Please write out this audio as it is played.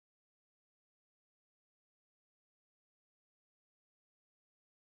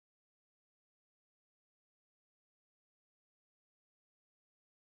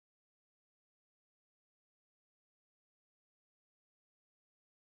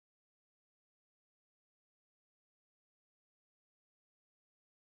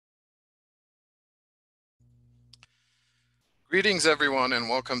Greetings, everyone, and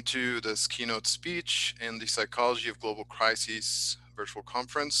welcome to this keynote speech in the Psychology of Global Crises virtual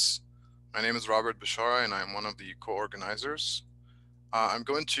conference. My name is Beshara, and I'm one of the co-organizers. I'm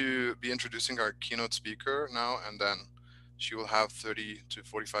going to be introducing our keynote speaker now, and then she will have 30 to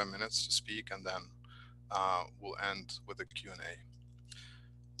 45 minutes to speak, and then we'll end with a Q&A.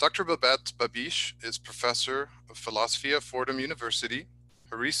 Dr. Babette Babich is professor of philosophy at Fordham University.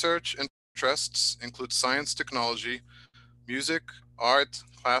 Her research interests include science, technology, music, art,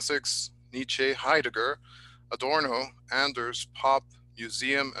 classics, Nietzsche, Heidegger, Adorno, Anders, pop,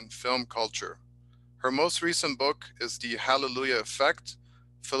 museum, and film culture. Her most recent book is The Hallelujah Effect,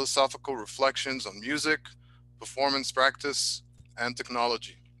 Philosophical Reflections on Music, Performance Practice, and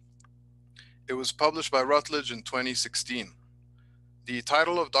Technology. It was published by Routledge in 2016. The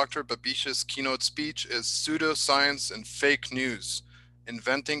title of Dr. Babich's keynote speech is Pseudo-Science and Fake News,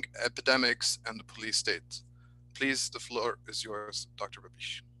 Inventing Epidemics and the Police State. Please, the floor is yours, Dr.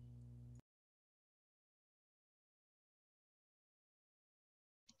 Babich.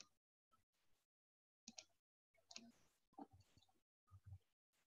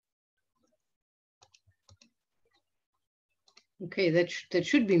 Okay, that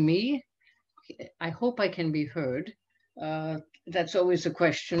should be me. I hope I can be heard. That's always a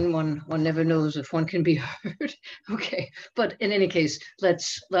question. One never knows if one can be heard. Okay, but in any case,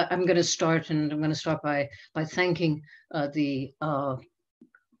 I'm going to start, and I'm going to start by thanking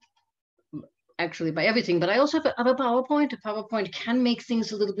actually by everything, but I also have a PowerPoint. A PowerPoint can make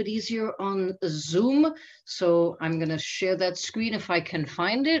things a little bit easier on Zoom. So I'm going to share that screen if I can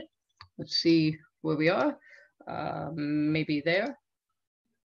find it. Let's see where we are. Maybe there.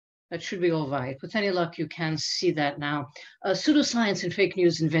 That should be all right. With any luck, you can see that now. Pseudo-Science and Fake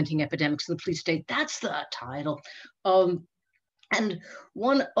News, Inventing Epidemics in the Police State. That's the title. And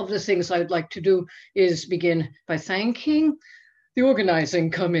one of the things I'd like to do is begin by thanking the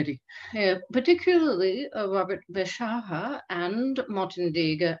organizing committee, particularly Robert Beshara and Martin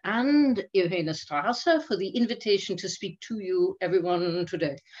Deger and Irene Strasser for the invitation to speak to you, everyone,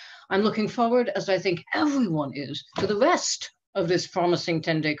 today. I'm looking forward, as I think everyone is, to the rest of this promising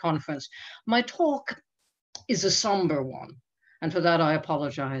 10-day conference. My talk is a somber one, and for that I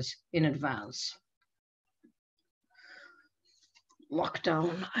apologize in advance.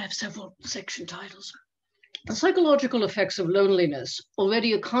 Lockdown, I have several section titles. The psychological effects of loneliness,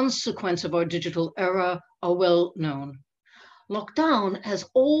 already a consequence of our digital era, are well known. Lockdown has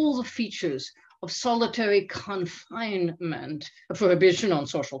all the features of solitary confinement, a prohibition on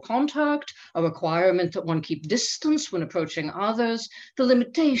social contact, a requirement that one keep distance when approaching others, the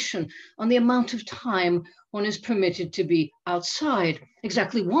limitation on the amount of time one is permitted to be outside,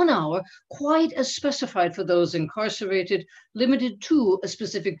 exactly 1 hour, quite as specified for those incarcerated, limited to a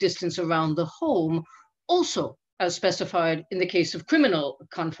specific distance around the home, also as specified in the case of criminal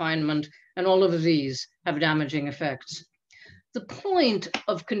confinement, and all of these have damaging effects. The point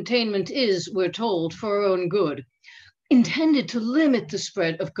of containment is, we're told, for our own good, intended to limit the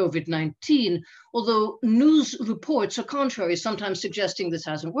spread of COVID-19, although news reports are contrary, sometimes suggesting this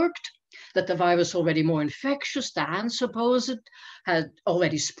hasn't worked, that the virus already more infectious than supposed had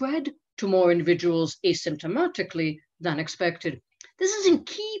already spread to more individuals asymptomatically than expected. This is in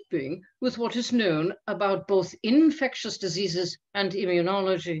keeping with what is known about both infectious diseases and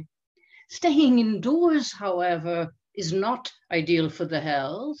immunology. Staying indoors, however, is not ideal for the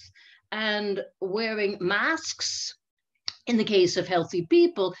health, and wearing masks in the case of healthy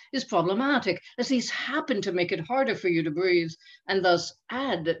people is problematic, as these happen to make it harder for you to breathe and thus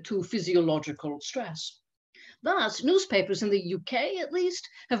add to physiological stress. Thus, newspapers in the UK, at least,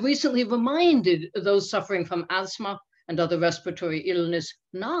 have recently reminded those suffering from asthma and other respiratory illness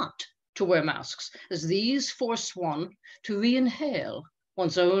not to wear masks, as these force one to re-inhale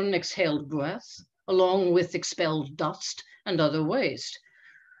one's own exhaled breath, along with expelled dust and other waste.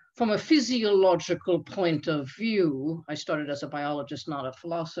 From a physiological point of view, I started as a biologist, not a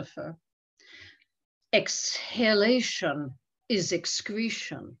philosopher, exhalation is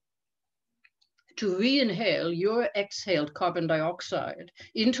excretion. To re-inhale your exhaled carbon dioxide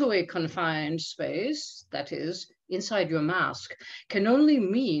into a confined space, that is, inside your mask, can only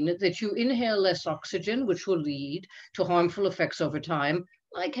mean that you inhale less oxygen, which will lead to harmful effects over time,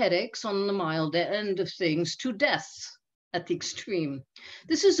 like headaches on the mild end of things, to death at the extreme.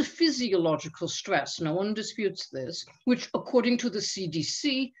 This is a physiological stress, no one disputes this, which according to the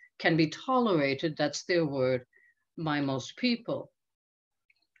CDC can be tolerated, that's their word, by most people.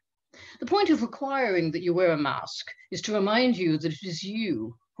 The point of requiring that you wear a mask is to remind you that it is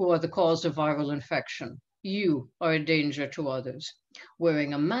you who are the cause of viral infection. You are a danger to others.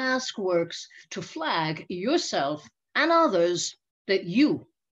 Wearing a mask works to flag yourself and others that you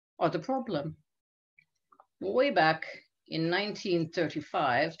are the problem. Way back in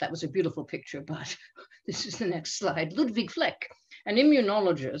 1935, that was a beautiful picture, but this is the next slide. Ludwig Fleck, an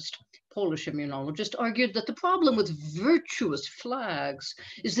immunologist, Polish immunologist, argued that the problem with virtuous flags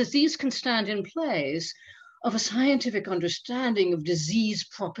is that these can stand in place of a scientific understanding of disease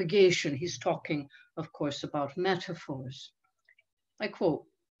propagation. He's talking, of course, about metaphors. I quote,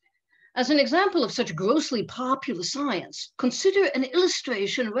 "As an example of such grossly popular science, consider an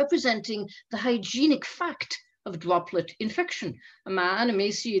illustration representing the hygienic fact of droplet infection. A man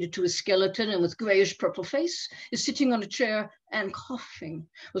emaciated to a skeleton and with grayish purple face is sitting on a chair and coughing.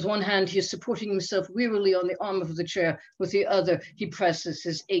 With one hand, he is supporting himself wearily on the arm of the chair. With the other, he presses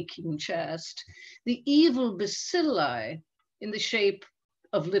his aching chest. The evil bacilli in the shape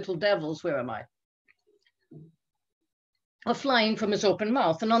of little devils," where am I? "Are flying from his open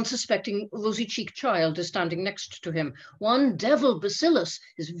mouth. An unsuspecting rosy-cheeked child is standing next to him. One devil bacillus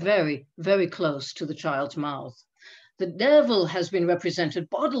is very, very close to the child's mouth. The devil has been represented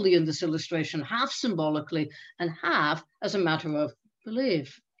bodily in this illustration, half symbolically and half as a matter of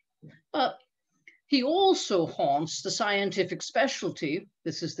belief. But he also haunts the scientific specialty,"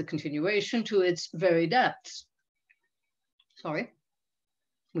 this is the continuation, "to its very depths." Sorry,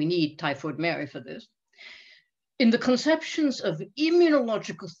 we need Typhoid Mary for this. "In the conceptions of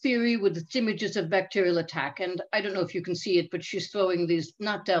immunological theory with its images of bacterial attack," and I don't know if you can see it, but she's throwing these,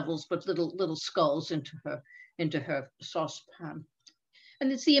 not devils, but little skulls into her saucepan.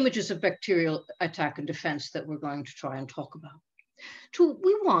 And it's the images of bacterial attack and defense that we're going to try and talk about.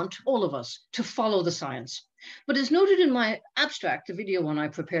 We want, all of us, to follow the science. But as noted in my abstract, the video one I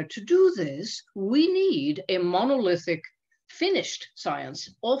prepared, to do this, we need a monolithic, finished science,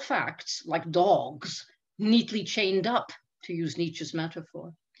 all facts, like dogs, neatly chained up, to use Nietzsche's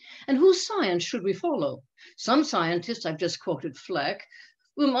metaphor. And whose science should we follow? Some scientists, I've just quoted Fleck,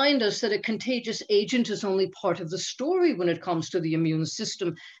 remind us that a contagious agent is only part of the story when it comes to the immune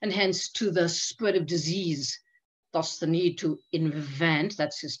system, and hence to the spread of disease. Thus the need to invent,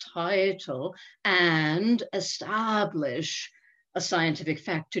 that's his title, and establish a scientific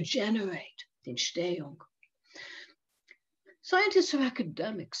fact to generate the Entstehung. Scientists are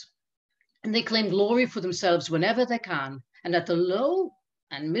academics, and they claim glory for themselves whenever they can. And at the low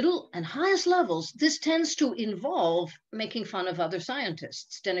and middle and highest levels, this tends to involve making fun of other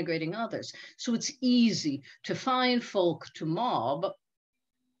scientists, denigrating others. So it's easy to find folk to mob.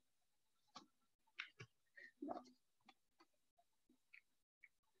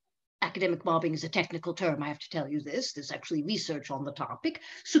 Academic mobbing is a technical term, I have to tell you this. There's actually research on the topic.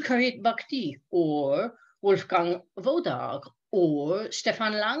 Sukarit Bhakti, or Wolfgang Wodarg, or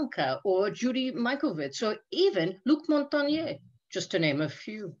Stefan Lanka, or Judy Mikovits, or even Luc Montagnier, just to name a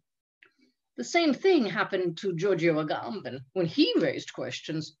few. The same thing happened to Giorgio Agamben when he raised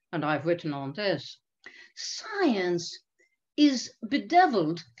questions, and I've written on this. Science is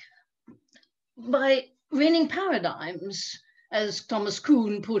bedeviled by reigning paradigms, as Thomas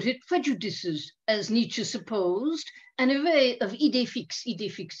Kuhn put it, prejudices, as Nietzsche supposed, an array of idées fixes.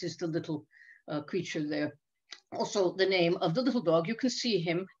 Idée fixe is the little creature there. Also the name of the little dog. You can see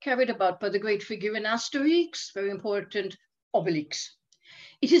him carried about by the great figure in Asterix, very important, Obelix.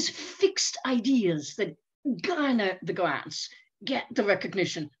 It is fixed ideas that garner the grants, get the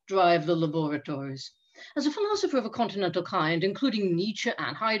recognition, drive the laboratories. As a philosopher of a continental kind, including Nietzsche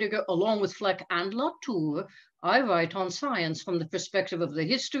and Heidegger, along with Fleck and Latour, I write on science from the perspective of the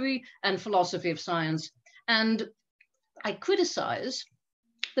history and philosophy of science, and I criticize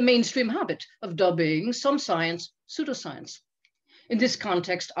the mainstream habit of dubbing some science pseudoscience. In this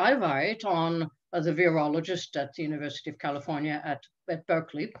context, I write on the virologist at the University of California at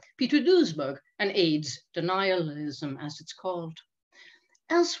Berkeley, Peter Duisberg, and AIDS denialism, as it's called.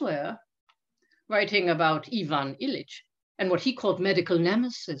 Elsewhere, writing about Ivan Illich and what he called medical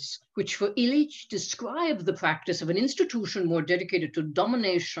nemesis, which for Illich described the practice of an institution more dedicated to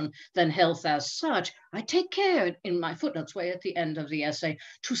domination than health as such, I take care in my footnotes way at the end of the essay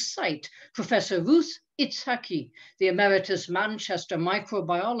to cite Professor Ruth Itzhaki, the emeritus Manchester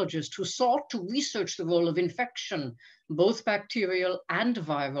microbiologist who sought to research the role of infection, both bacterial and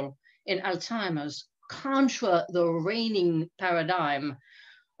viral, in Alzheimer's, contra the reigning paradigm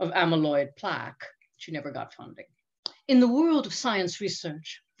of amyloid plaque. She never got funding. In the world of science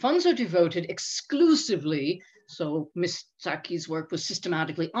research, funds are devoted exclusively, so Ms. Saki's work was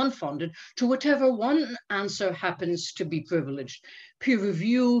systematically unfunded, to whatever one answer happens to be privileged. Peer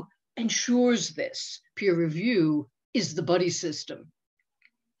review ensures this. Peer review is the buddy system.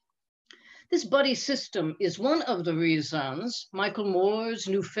 This buddy system is one of the reasons Michael Moore's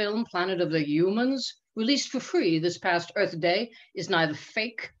new film, Planet of the Humans, released for free this past Earth Day, is neither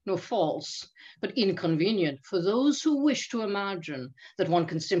fake nor false, but inconvenient for those who wish to imagine that one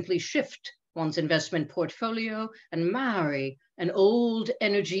can simply shift one's investment portfolio and marry an old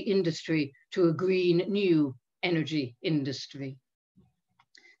energy industry to a green new energy industry.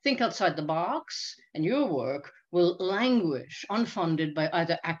 Think outside the box, and your work will languish unfunded by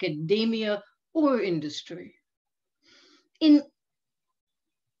either academia or industry. In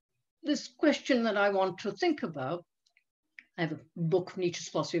this question that I want to think about, I have a book, Nietzsche's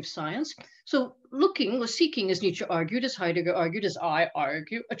Philosophy of Science. So looking or seeking, as Nietzsche argued, as Heidegger argued, as I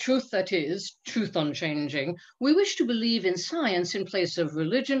argue, a truth that is truth unchanging. We wish to believe in science in place of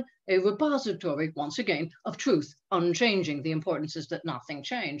religion, a repository, once again, of truth unchanging. The importance is that nothing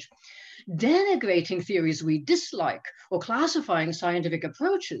change. Denigrating theories we dislike or classifying scientific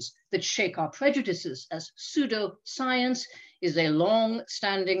approaches that shake our prejudices as pseudo-science is a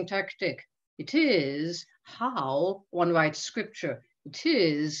long-standing tactic. It is how one writes scripture. It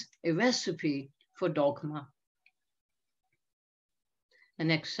is a recipe for dogma. The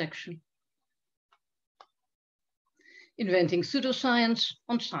next section. Inventing pseudoscience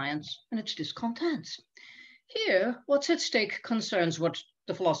on science and its discontents. Here, what's at stake concerns what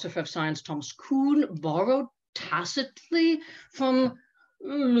the philosopher of science Thomas Kuhn borrowed tacitly from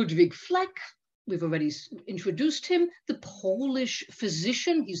Ludwig Fleck. We've already introduced him, the Polish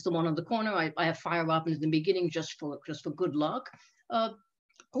physician. He's the one on the corner. I have fire up in the beginning just for good luck.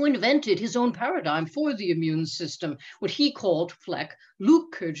 Who invented his own paradigm for the immune system, what he called, Fleck,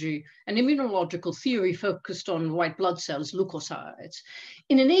 leukergy, an immunological theory focused on white blood cells, leukocytes.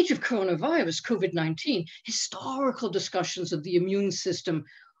 In an age of coronavirus, COVID-19, historical discussions of the immune system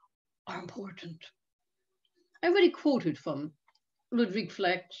are important. I already quoted from Ludwig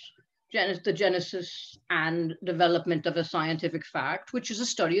Fleck's the genesis and development of a scientific fact, which is a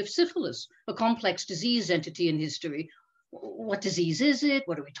study of syphilis, a complex disease entity in history. What disease is it?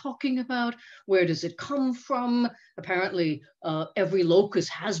 What are we talking about? Where does it come from? Apparently, every locus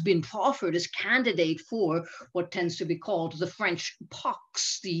has been proffered as candidate for what tends to be called the French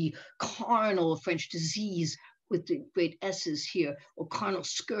pox, the carnal French disease with the great S's here, or carnal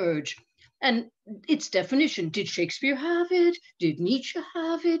scourge. And its definition, did Shakespeare have it? Did Nietzsche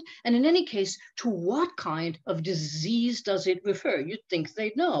have it? And in any case, to what kind of disease does it refer? You'd think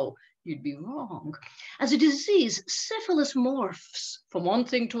they'd know. You'd be wrong. As a disease, syphilis morphs from one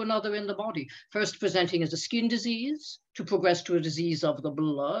thing to another in the body, first presenting as a skin disease, to progress to a disease of the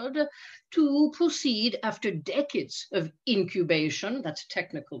blood, to proceed after decades of incubation, that's a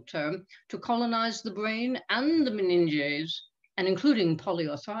technical term, to colonize the brain and the meninges, and including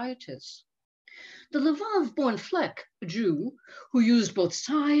polyarthritis. The Lvov-born Fleck, a Jew, who used both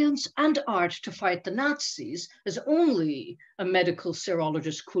science and art to fight the Nazis, as only a medical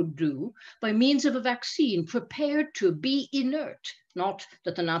serologist could do, by means of a vaccine prepared to be inert, not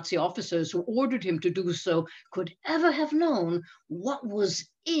that the Nazi officers who ordered him to do so could ever have known what was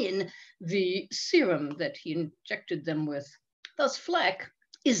in the serum that he injected them with. Thus, Fleck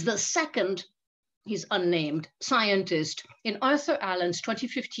is the second, he's unnamed, scientist in Arthur Allen's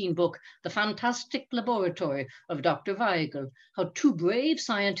 2015 book, The Fantastic Laboratory of Dr. Weigel, How Two Brave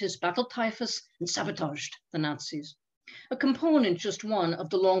Scientists Battled Typhus and Sabotaged the Nazis. A component, just one, of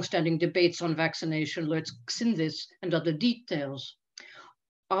the long-standing debates on vaccination lurks in this and other details.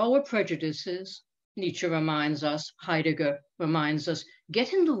 Our prejudices, Nietzsche reminds us, Heidegger reminds us,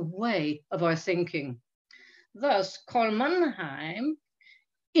 get in the way of our thinking. Thus, Karl Mannheim,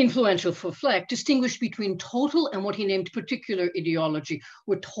 influential for Fleck, distinguished between total and what he named particular ideology,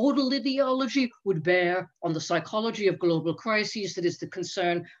 where total ideology would bear on the psychology of global crises that is the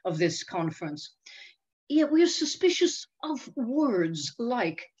concern of this conference. Yet we are suspicious of words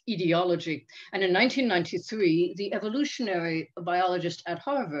like ideology. And in 1993, the evolutionary biologist at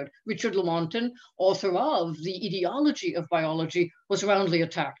Harvard, Richard Lewontin, author of The Ideology of Biology, was roundly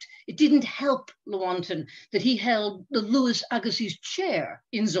attacked. It didn't help Lewontin that he held the Louis Agassiz Chair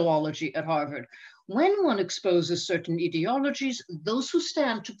in Zoology at Harvard. When one exposes certain ideologies, those who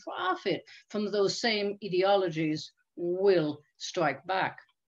stand to profit from those same ideologies will strike back.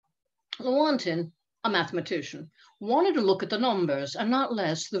 Lewontin, a mathematician, wanted to look at the numbers and not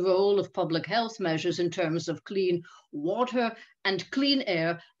less the role of public health measures in terms of clean water and clean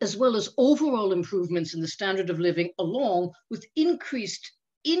air, as well as overall improvements in the standard of living along with increased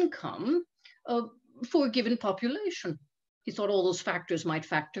income for a given population. He thought all those factors might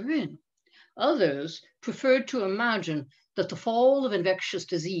factor in. Others preferred to imagine that the fall of infectious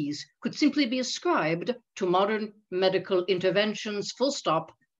disease could simply be ascribed to modern medical interventions, full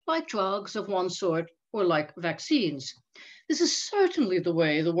stop, like drugs of one sort or like vaccines. This is certainly the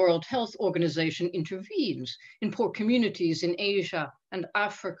way the World Health Organization intervenes in poor communities in Asia and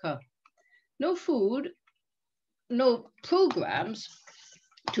Africa. No food, no programs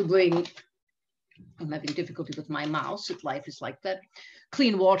to bring, I'm having difficulty with my mouse, if life is like that,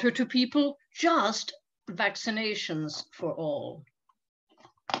 clean water to people, just vaccinations for all.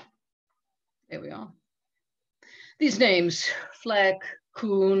 There we are. These names, Fleck,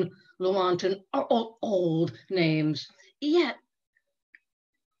 Kuhn, Lewontin, are all old names. Yet,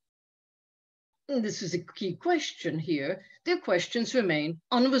 this is a key question here, their questions remain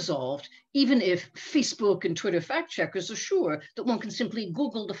unresolved, even if Facebook and Twitter fact checkers are sure that one can simply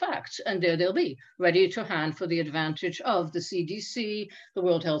Google the facts and there they'll be, ready to hand for the advantage of the CDC, the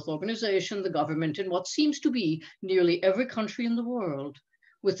World Health Organization, the government, in what seems to be nearly every country in the world,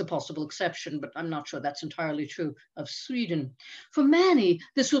 with the possible exception, but I'm not sure that's entirely true, of Sweden. For many,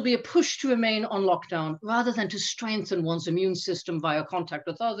 this will be a push to remain on lockdown rather than to strengthen one's immune system via contact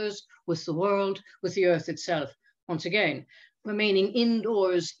with others, with the world, with the earth itself. Once again, remaining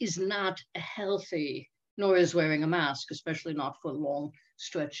indoors is not healthy, nor is wearing a mask, especially not for long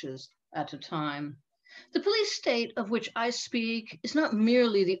stretches at a time. The police state of which I speak is not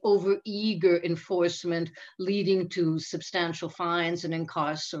merely the overeager enforcement leading to substantial fines and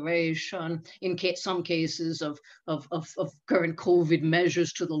incarceration in some cases of current COVID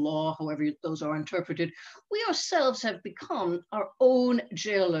measures to the law, however those are interpreted. We ourselves have become our own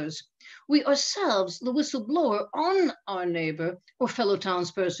jailers. We ourselves, the whistleblower on our neighbor or fellow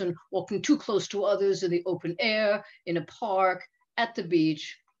townsperson walking too close to others in the open air, in a park, at the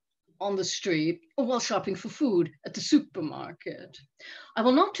beach, on the street, or while shopping for food at the supermarket. I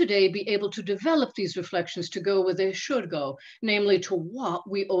will not today be able to develop these reflections to go where they should go, namely to what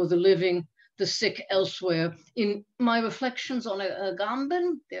we owe the living, the sick elsewhere. In my reflections on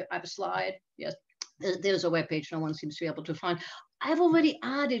Agamben, there, I have a slide, yes, there's a webpage no one seems to be able to find. I've already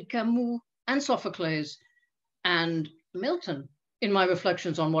added Camus and Sophocles and Milton in my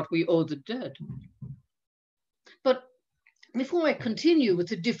reflections on what we owe the dead. But before I continue with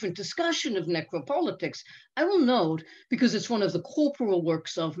the different discussion of necropolitics, I will note, because it's one of the corporal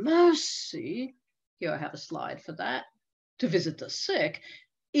works of mercy, here I have a slide for that, to visit the sick,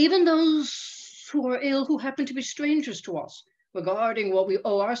 even those who are ill who happen to be strangers to us, regarding what we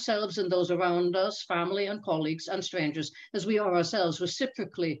owe ourselves and those around us, family and colleagues and strangers, as we are ourselves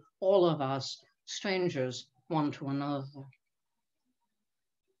reciprocally, all of us, strangers one to another.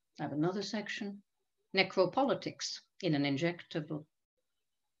 I have another section, necropolitics in an injectable.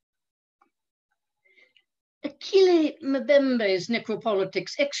 Achille Mbembe's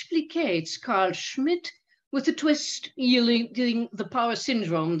necropolitics explicates Carl Schmitt with a twist yielding the power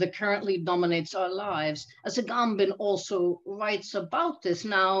syndrome that currently dominates our lives, as Agamben also writes about this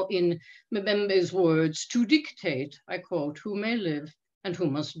now in Mbembe's words, to dictate, I quote, who may live and who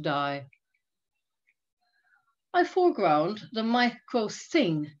must die. I foreground the micro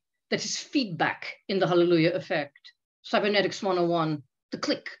thing that is feedback in the Hallelujah effect. Cybernetics 101, the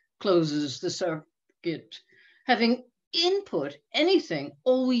click closes the circuit. Having input anything,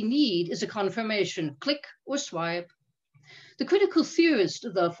 all we need is a confirmation, click or swipe. The critical theorist,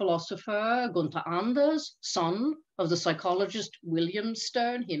 the philosopher Gunther Anders, son of the psychologist William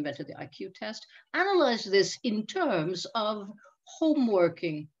Stern, he invented the IQ test, analyzed this in terms of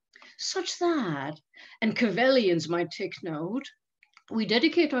homeworking, such that, and Cavelians might take note, we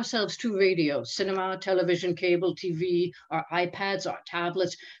dedicate ourselves to radio, cinema, television, cable, TV, our iPads, our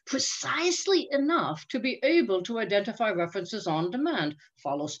tablets, precisely enough to be able to identify references on demand,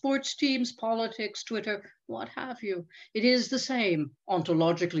 follow sports teams, politics, Twitter, what have you. It is the same,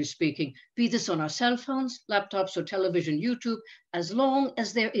 ontologically speaking, be this on our cell phones, laptops, or television, YouTube, as long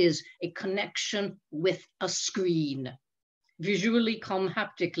as there is a connection with a screen, visually come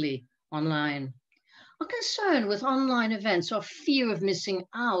haptically online. Our concern with online events or fear of missing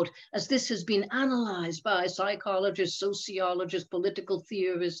out, as this has been analyzed by psychologists, sociologists, political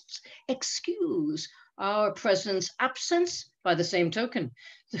theorists, excuse our presence absence by the same token.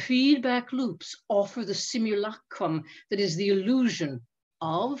 The feedback loops offer the simulacrum that is the illusion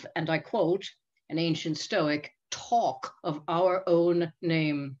of, and I quote, an ancient Stoic, talk of our own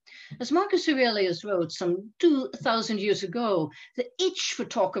name. As Marcus Aurelius wrote some 2,000 years ago, the itch for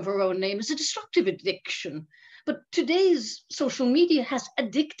talk of our own name is a destructive addiction. But today's social media has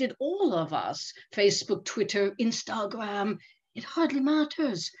addicted all of us. Facebook, Twitter, Instagram, it hardly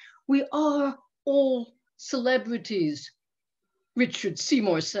matters. We are all celebrities. Richard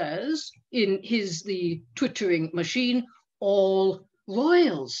Seymour says in his The Twittering Machine, all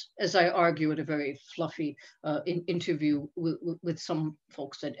royals, as I argue at a very fluffy interview with some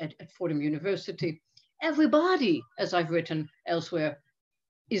folks at Fordham University. everybody, as I've written elsewhere,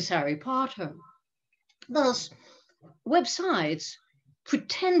 is Harry Potter. Thus, websites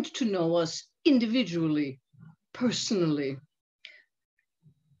pretend to know us individually, personally.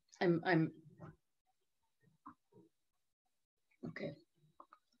 I'm okay.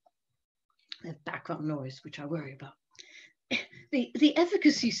 That background noise, which I worry about. The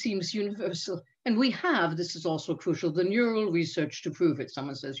efficacy seems universal, and we have, this is also crucial, the neural research to prove it.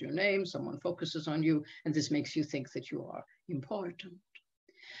 Someone says your name, someone focuses on you, and this makes you think that you are important.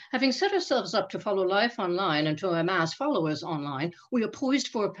 Having set ourselves up to follow life online and to amass followers online, we are poised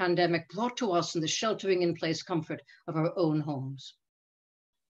for a pandemic brought to us in the sheltering in place comfort of our own homes.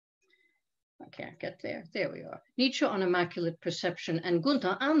 I can't get there. There we are. Nietzsche on Immaculate Perception and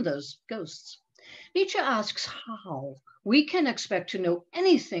Gunther Anders, Ghosts. Nietzsche asks how we can expect to know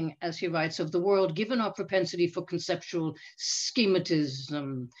anything, as he writes, of the world given our propensity for conceptual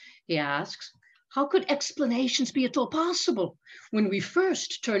schematism. He asks, how could explanations be at all possible when we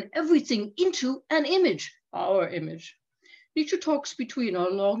first turn everything into an image, our image? Nietzsche talks between our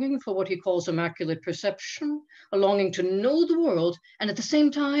longing for what he calls immaculate perception, a longing to know the world, and at the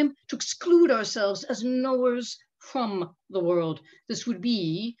same time to exclude ourselves as knowers from the world. This would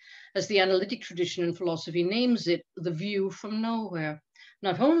be, as the analytic tradition in philosophy names it, the view from nowhere.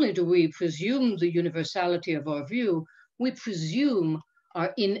 Not only do we presume the universality of our view, we presume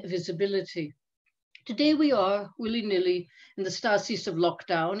our invisibility. Today we are, willy-nilly, in the stasis of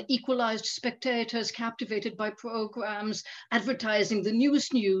lockdown, equalized spectators captivated by programs advertising the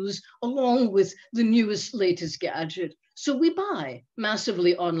newest news along with the newest, latest gadget. So we buy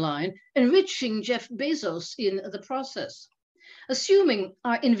massively online, enriching Jeff Bezos in the process. Assuming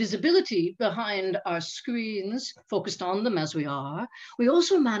our invisibility behind our screens, focused on them as we are, we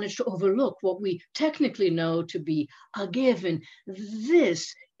also manage to overlook what we technically know to be a given.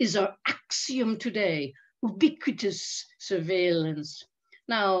 This is our axiom today, ubiquitous surveillance.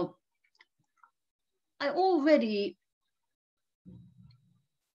 Now, I already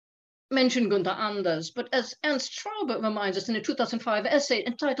mentioned Gunther Anders, but as Ernst Schraube reminds us in a 2005 essay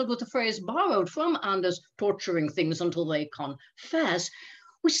entitled with the phrase borrowed from Anders, torturing things until they confess,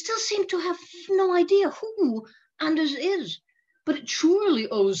 we still seem to have no idea who Anders is. But it surely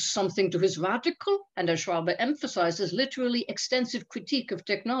owes something to his radical, and as Schraube emphasizes, literally extensive critique of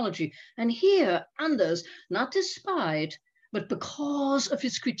technology. And here, Anders, not despite, but because of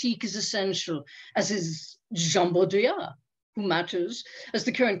his critique is essential, as is Jean Baudrillard, who matters, as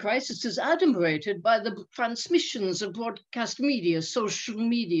the current crisis is adumbrated by the transmissions of broadcast media, social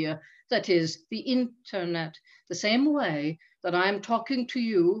media, that is, the internet, the same way that I'm talking to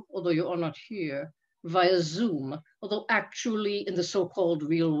you, although you are not here, via Zoom, although actually in the so-called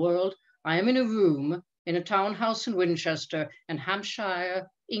real world, I am in a room in a townhouse in Winchester in Hampshire,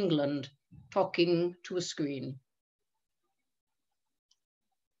 England, talking to a screen.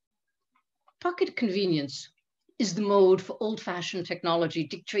 Pocket convenience is the mode for old-fashioned technology,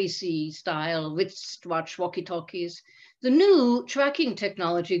 Dick Tracy style, wristwatch walkie-talkies. The new tracking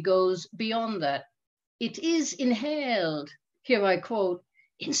technology goes beyond that. It is inhaled, here I quote,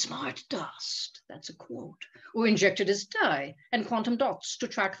 in smart dust, that's a quote, or injected as dye and quantum dots to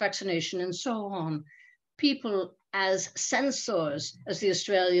track vaccination and so on. People as sensors, as the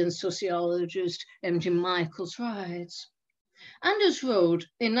Australian sociologist M.G. Michaels writes. Anders wrote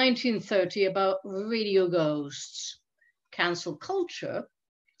in 1930 about radio ghosts. Cancel culture,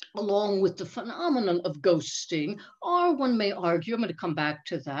 along with the phenomenon of ghosting, are, one may argue, I'm going to come back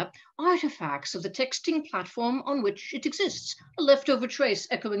to that, artifacts of the texting platform on which it exists, a leftover trace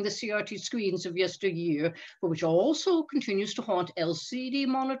echoing the CRT screens of yesteryear, but which also continues to haunt LCD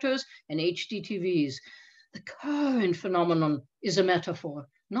monitors and HD TVs. The current phenomenon is a metaphor,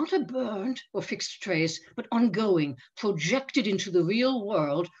 not a burnt or fixed trace, but ongoing, projected into the real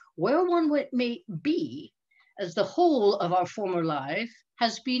world where one may be as the whole of our former life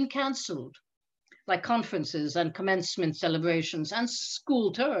has been cancelled, like conferences and commencement celebrations and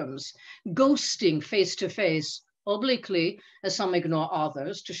school terms, ghosting face-to-face, obliquely, as some ignore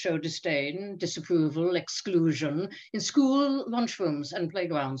others to show disdain, disapproval, exclusion, in school lunchrooms and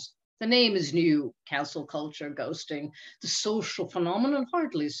playgrounds. The name is new, cancel culture, ghosting. The social phenomenon,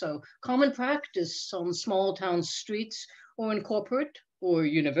 hardly so. Common practice on small town streets or in corporate or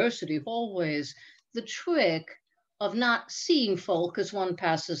university hallways. The trick of not seeing folk as one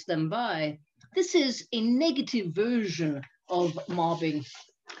passes them by. This is a negative version of mobbing,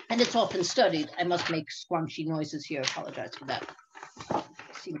 and it's often studied. I must make scrunchy noises here, apologize for that. I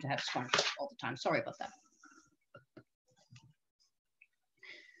seem to have scrunch all the time, sorry about that.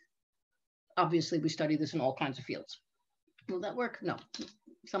 Obviously, we study this in all kinds of fields. Will that work? No.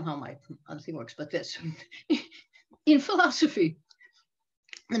 somehow my other thing works, but this. In philosophy,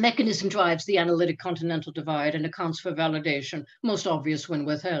 the mechanism drives the analytic continental divide and accounts for validation, most obvious when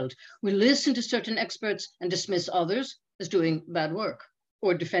withheld. We listen to certain experts and dismiss others as doing bad work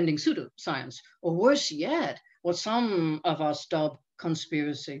or defending pseudo-science, or worse yet, what some of us dub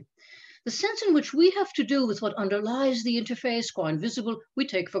conspiracy. The sense in which we have to do with what underlies the interface, qua invisible, we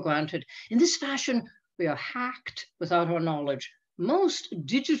take for granted. In this fashion, we are hacked without our knowledge. Most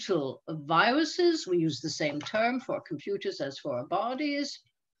digital viruses, we use the same term for our computers as for our bodies,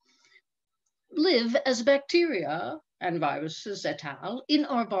 live as bacteria, and viruses et al. In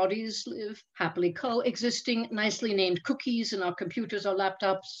our bodies live happily coexisting, nicely named cookies in our computers or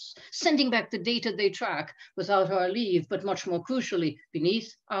laptops, sending back the data they track without our leave, but much more crucially,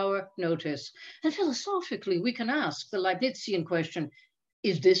 beneath our notice. And philosophically, we can ask the Leibnizian question,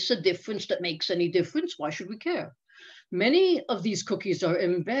 is this a difference that makes any difference? Why should we care? Many of these cookies are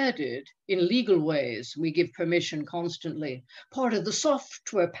embedded in legal ways. We give permission constantly, part of the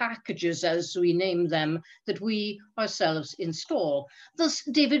software packages, as we name them, that we ourselves install. Thus,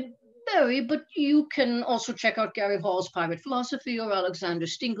 David Berry, but you can also check out Gary Hall's Private Philosophy or Alexander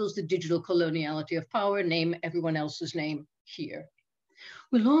Stingel's The Digital Coloniality of Power, name everyone else's name here.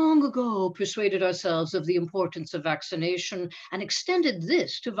 We long ago persuaded ourselves of the importance of vaccination and extended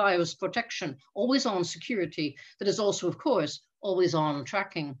this to virus protection, always on security, that is also, of course, always on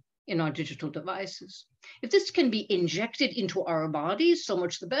tracking in our digital devices. If this can be injected into our bodies, so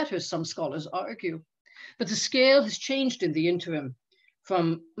much the better, some scholars argue. But the scale has changed in the interim,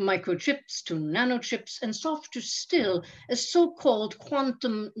 from microchips to nanochips and softer still as so-called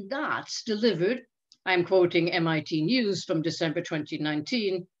quantum dots delivered, I'm quoting MIT News from December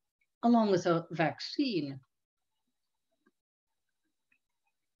 2019, along with a vaccine.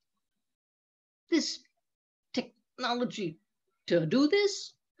 This technology to do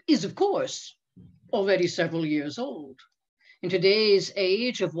this is, of course, already several years old. In today's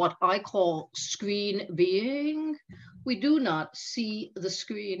age of what I call screen being, we do not see the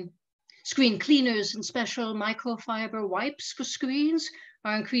screen. Screen cleaners and special microfiber wipes for screens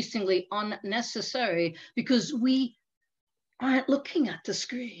are increasingly unnecessary because we aren't looking at the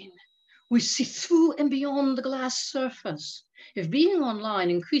screen. We see through and beyond the glass surface. If being online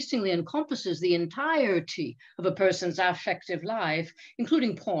increasingly encompasses the entirety of a person's affective life,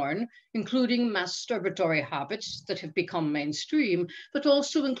 including porn, including masturbatory habits that have become mainstream, but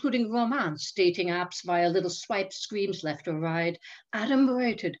also including romance, dating apps via little swipe screens left or right,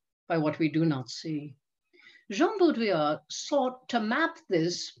 adumbrated by what we do not see. Jean Baudrillard sought to map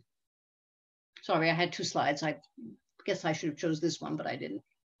this. Sorry, I had two slides. I guess I should have chose this one, but I didn't.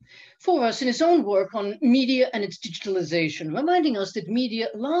 For us in his own work on media and its digitalization, reminding us that media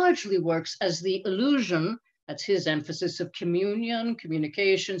largely works as the illusion, that's his emphasis, of communion,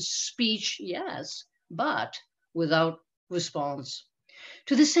 communication, speech, yes, but without response.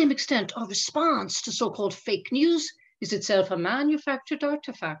 To the same extent, our response to so-called fake news is itself a manufactured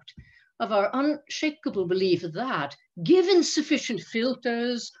artifact of our unshakable belief that, given sufficient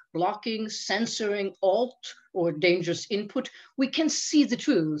filters, blocking, censoring, alt, or dangerous input, we can see the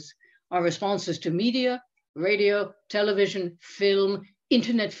truth. Our responses to media, radio, television, film,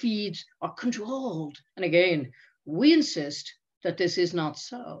 internet feeds are controlled. And again, we insist that this is not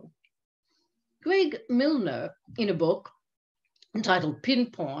so. Greg Milner, in a book entitled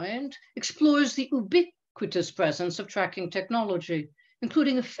Pinpoint, explores the ubiquitous presence of tracking technology,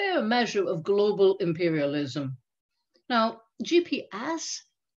 including a fair measure of global imperialism. Now, GPS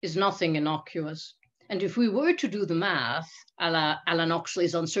is nothing innocuous. And if we were to do the math, a la Alan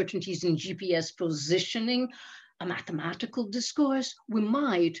Oxley's Uncertainties in GPS Positioning, a mathematical discourse, we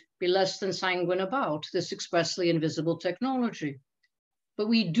might be less than sanguine about this expressly invisible technology. But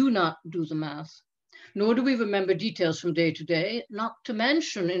we do not do the math, nor do we remember details from day to day, not to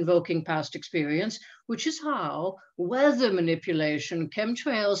mention invoking past experience, which is how weather manipulation,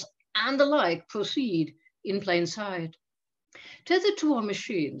 chemtrails, and the like proceed in plain sight. Tethered to our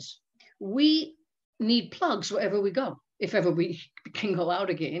machines, we need plugs wherever we go. If ever we can go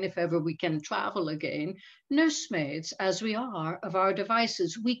out again, if ever we can travel again, nursemaids, as we are of our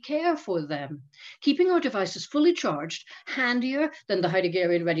devices, we care for them, keeping our devices fully charged, handier than the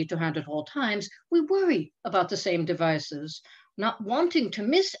Heideggerian ready to hand at all times. We worry about the same devices. Not wanting to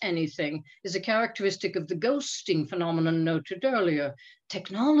miss anything is a characteristic of the ghosting phenomenon noted earlier.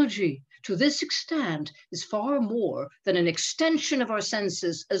 Technology, to this extent, is far more than an extension of our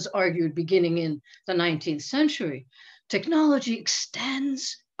senses, as argued beginning in the 19th century. Technology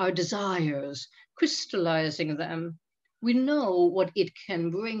extends our desires, crystallizing them. We know what it can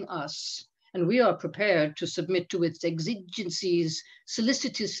bring us, and we are prepared to submit to its exigencies,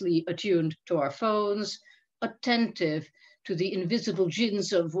 solicitously attuned to our phones, attentive to the invisible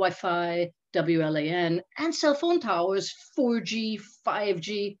jinns of Wi-Fi, WLAN, and cell phone towers, 4G,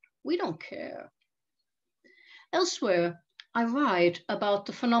 5G. We don't care. Elsewhere, I write about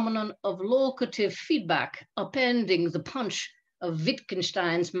the phenomenon of locative feedback appending the punch of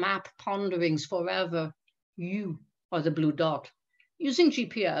Wittgenstein's map ponderings forever. You are the blue dot. Using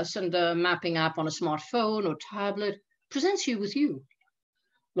GPS and a mapping app on a smartphone or tablet presents you with you,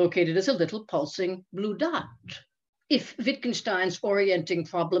 located as a little pulsing blue dot. If Wittgenstein's orienting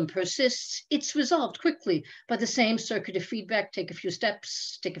problem persists, it's resolved quickly by the same circuit of feedback. Take a few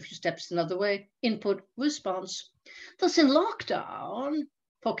steps another way, input, response. Thus in lockdown,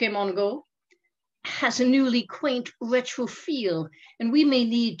 Pokemon Go has a newly quaint retro feel, and we may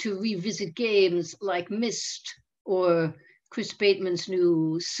need to revisit games like Myst or Chris Bateman's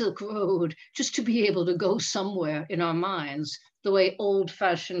new Silk Road just to be able to go somewhere in our minds the way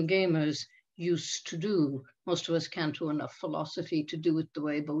old-fashioned gamers used to do. Most of us can't do enough philosophy to do it the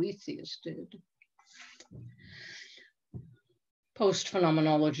way Boethius did.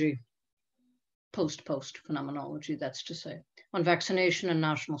 Post-phenomenology, post-phenomenology, that's to say, on vaccination and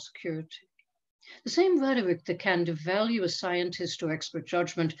national security. The same rhetoric that can devalue a scientist or expert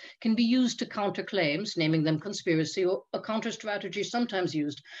judgment can be used to counter claims, naming them conspiracy, or a counter strategy sometimes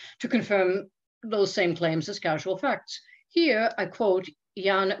used to confirm those same claims as casual facts. Here, I quote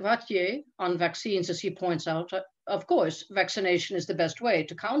Jan Ratje on vaccines, as he points out, of course, vaccination is the best way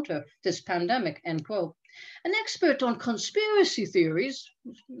to counter this pandemic, end quote. An expert on conspiracy theories,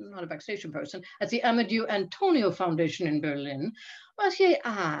 not a vaccination person, at the Amadeu Antonio Foundation in Berlin, Ratje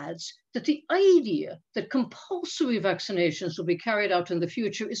adds that the idea that compulsory vaccinations will be carried out in the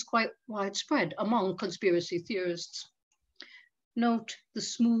future is quite widespread among conspiracy theorists. Note the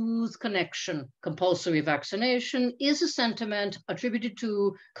smooth connection. Compulsory vaccination is a sentiment attributed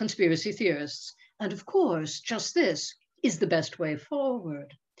to conspiracy theorists. And of course, just this is the best way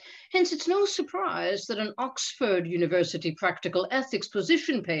forward. Hence, it's no surprise that an Oxford University practical ethics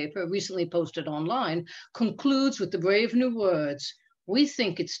position paper recently posted online concludes with the brave new words, "We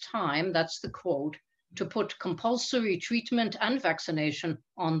think it's time," that's the quote, "to put compulsory treatment and vaccination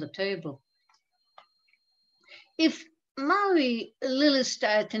on the table." If Mari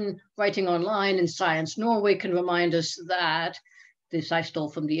Lillestaten, writing online in Science Norway, can remind us that, this I stole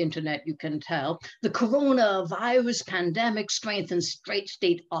from the internet, you can tell, the coronavirus pandemic strengthens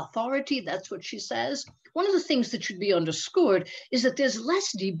state authority, that's what she says. One of the things that should be underscored is that there's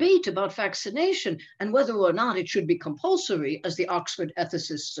less debate about vaccination and whether or not it should be compulsory, as the Oxford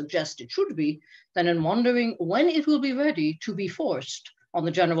ethicists suggest it should be, than in wondering when it will be ready to be forced on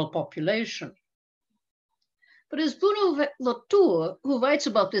the general population. But as Bruno Latour, who writes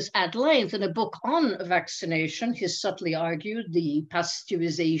about this at length in a book on vaccination, has subtly argued the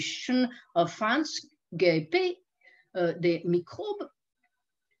pasteurisation of France, GP, des microbes.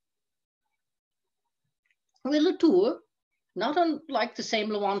 Latour, not unlike the same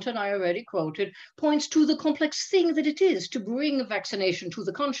Lewontin I already quoted, points to the complex thing that it is to bring vaccination to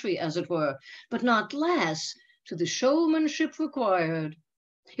the country, as it were, but not less to the showmanship required.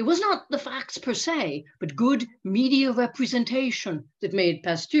 It was not the facts per se, but good media representation that made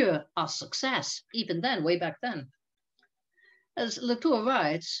Pasteur a success, even then, way back then. As Latour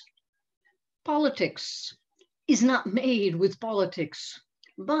writes, politics is not made with politics,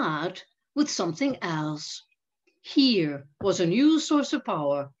 but with something else. Here was a new source of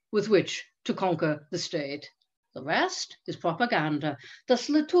power with which to conquer the state. The rest is propaganda. Thus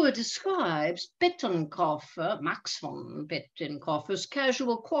Latour describes Pettenkoffer, Max von Pettenkoffer's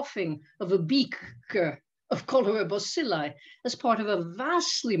casual quaffing of a beaker of cholera bacilli as part of a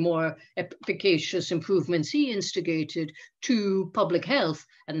vastly more efficacious improvements he instigated to public health,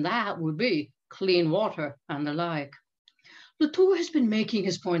 and that would be clean water and the like. Latour has been making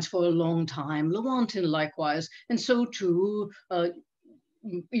his points for a long time, Lewontin likewise, and so too,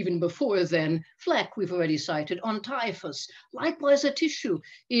 even before then, Fleck, we've already cited, on typhus, likewise a tissue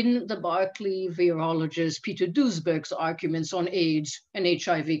in the Berkeley virologist Peter Duisberg's arguments on AIDS and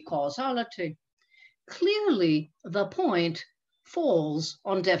HIV causality. Clearly, the point falls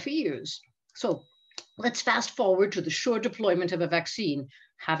on deaf ears. So let's fast forward to the sure deployment of a vaccine.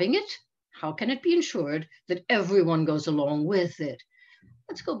 Having it, how can it be ensured that everyone goes along with it?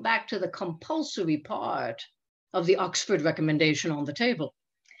 Let's go back to the compulsory part of the Oxford recommendation on the table.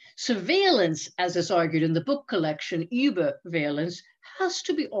 Surveillance, as is argued in the book collection, Überveillance, has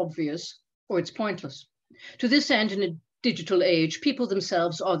to be obvious or it's pointless. To this end, in digital age, people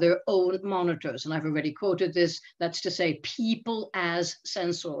themselves are their own monitors. And I've already quoted this. That's to say, people as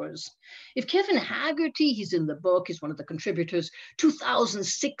censors. If Kevin Haggerty, he's in the book, he's one of the contributors,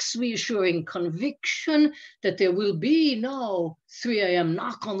 2006 reassuring conviction that there will be no 3 a.m.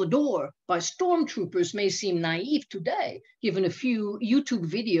 knock on the door by stormtroopers may seem naive today, given a few YouTube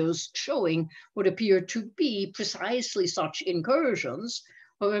videos showing what appear to be precisely such incursions.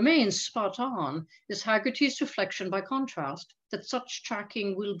 What remains spot on is Haggerty's reflection, by contrast, that such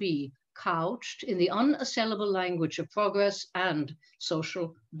tracking will be couched in the unassailable language of progress and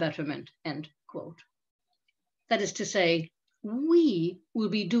social betterment, end quote. That is to say, we will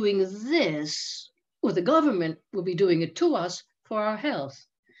be doing this, or the government will be doing it to us for our health.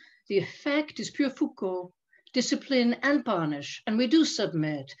 The effect is pure Foucault. Discipline and punish, and we do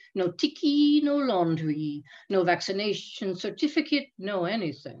submit. No tiki, no laundry, no vaccination certificate, no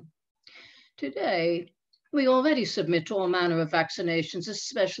anything. Today, we already submit to all manner of vaccinations,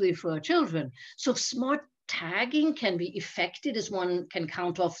 especially for our children. So if smart tagging can be effected as one can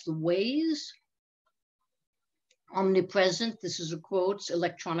count off the ways, omnipresent, this is a quote,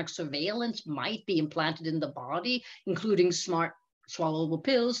 electronic surveillance might be implanted in the body, including smart swallowable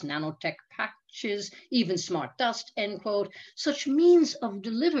pills, nanotech patches, even smart dust, end quote. Such means of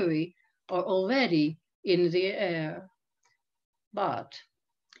delivery are already in the air. But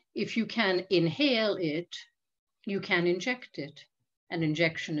if you can inhale it, you can inject it, and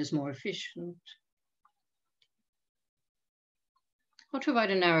injection is more efficient. How to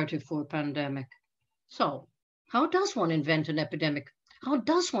write a narrative for a pandemic. So, how does one invent an epidemic? How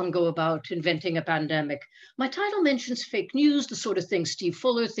does one go about inventing a pandemic? My title mentions fake news, the sort of thing Steve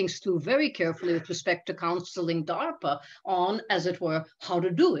Fuller thinks through very carefully with respect to counseling DARPA on, as it were, how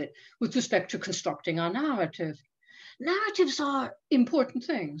to do it with respect to constructing our narrative. Narratives are important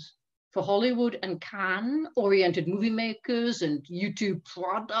things. For Hollywood and Cannes-oriented movie makers and YouTube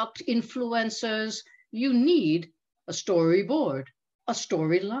product influencers, you need a storyboard, a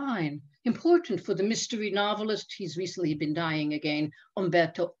storyline. Important for the mystery novelist, he's recently been dying again,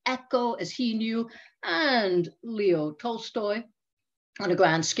 Umberto Eco, as he knew, and Leo Tolstoy. On a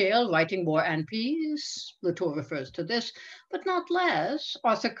grand scale, writing War and Peace, Latour refers to this, but not less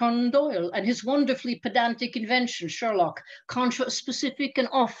Arthur Conan Doyle and his wonderfully pedantic invention, Sherlock, contra-specific and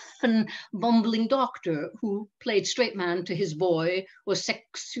often bumbling doctor who played straight man to his boy, or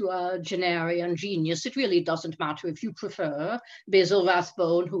sexuagenarian genius. It really doesn't matter if you prefer Basil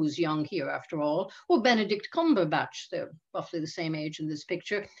Rathbone, who's young here after all, or Benedict Cumberbatch, they're roughly the same age in this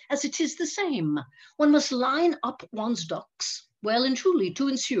picture, as it is the same. One must line up one's ducks well and truly to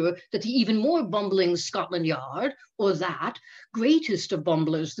ensure that the even more bumbling Scotland Yard, or that greatest of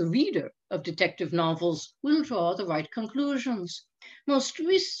bumblers, the reader of detective novels, will draw the right conclusions. Most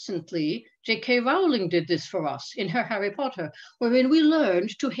recently, J.K. Rowling did this for us in her Harry Potter, wherein we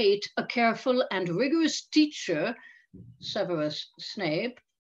learned to hate a careful and rigorous teacher, Severus Snape,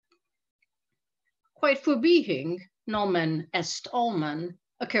 quite for being, nomen est omen,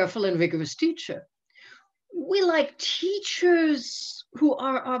 a careful and rigorous teacher. We like teachers who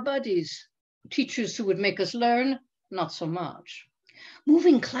are our buddies. Teachers who would make us learn, not so much.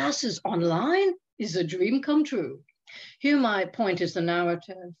 Moving classes online is a dream come true. Here my point is the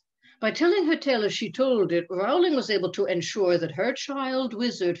narrative. By telling her tale as she told it, Rowling was able to ensure that her child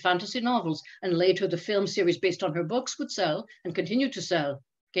wizard fantasy novels and later the film series based on her books would sell and continue to sell.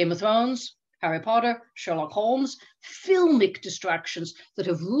 Game of Thrones, Harry Potter, Sherlock Holmes, filmic distractions that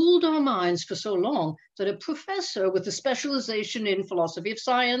have ruled our minds for so long that a professor with a specialization in philosophy of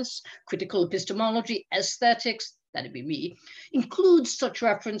science, critical epistemology, aesthetics, that'd be me, includes such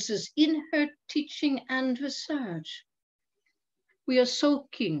references in her teaching and research. We are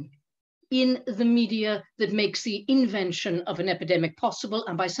soaking in the media that makes the invention of an epidemic possible.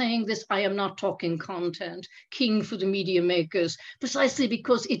 And by saying this, I am not talking content, king for the media makers, precisely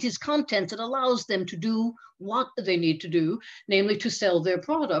because it is content that allows them to do what they need to do, namely to sell their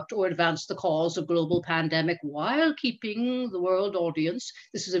product or advance the cause of global pandemic while keeping the world audience,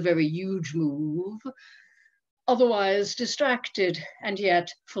 this is a very huge move, otherwise distracted and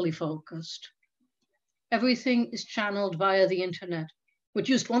yet fully focused. Everything is channeled via the internet. What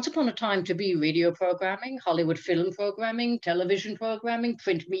used once upon a time to be radio programming, Hollywood film programming, television programming,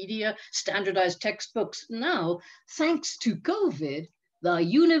 print media, standardized textbooks, now, thanks to COVID, the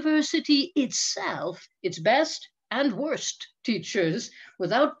university itself, its best and worst teachers,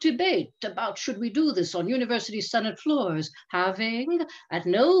 without debate about should we do this on university senate floors, having at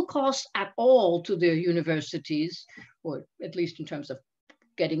no cost at all to their universities, or at least in terms of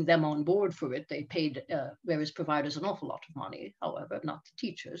getting them on board for it. They paid various providers an awful lot of money, however, not the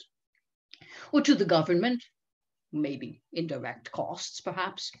teachers. Or to the government, maybe indirect costs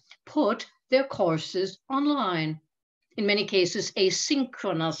perhaps, put their courses online. In many cases,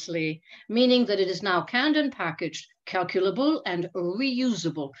 asynchronously, meaning that it is now canned and packaged, calculable and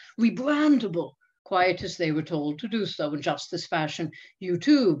reusable, rebrandable, quite as they were told to do so in just this fashion.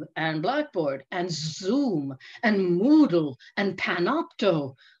 YouTube and Blackboard and Zoom and Moodle and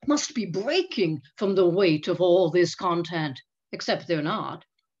Panopto must be breaking from the weight of all this content, except they're not.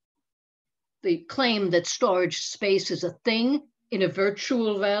 The claim that storage space is a thing in a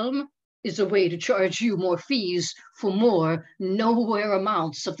virtual realm is a way to charge you more fees for more nowhere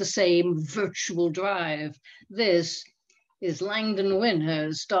amounts of the same virtual drive. This is Langdon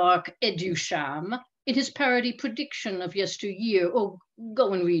Winner's dark edusham in his parody prediction of yesteryear, or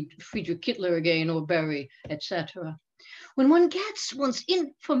go and read Friedrich Kittler again, or Berry, etc. When one gets one's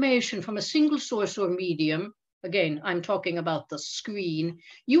information from a single source or medium, again, I'm talking about the screen,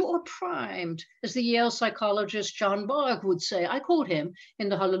 you are primed, as the Yale psychologist John Bargh would say. I quote him in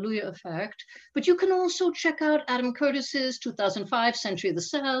The Hallelujah Effect. But you can also check out Adam Curtis's 2005 Century of the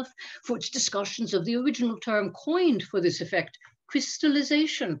Self for its discussions of the original term coined for this effect,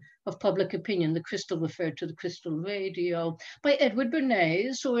 crystallization of public opinion. The crystal referred to the crystal radio, by Edward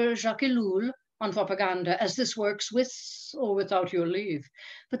Bernays or Jacques Ellul, on propaganda, as this works with or without your leave.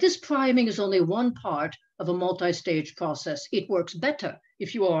 But this priming is only one part of a multi-stage process. It works better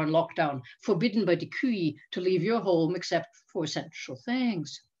if you are on lockdown, forbidden by decree to leave your home except for essential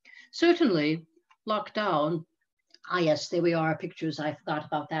things. Certainly, lockdown, yes, there we are, pictures, I forgot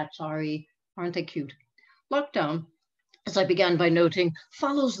about that, sorry, aren't they cute? Lockdown, as I began by noting,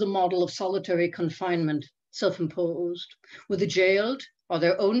 follows the model of solitary confinement, self-imposed, where the jailed are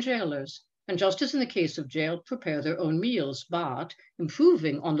their own jailers, and just as in the case of jail, prepare their own meals, but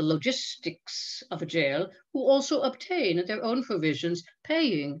improving on the logistics of a jail, who also obtain their own provisions,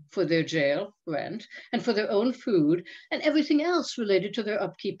 paying for their jail rent and for their own food and everything else related to their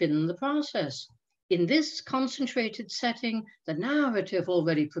upkeep in the process. In this concentrated setting, the narrative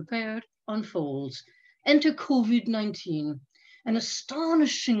already prepared unfolds. Enter COVID-19, an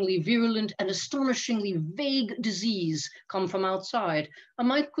astonishingly virulent and astonishingly vague disease come from outside, a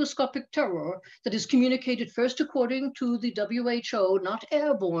microscopic terror that is communicated first according to the WHO, not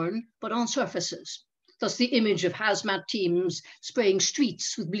airborne, but on surfaces. Thus the image of hazmat teams spraying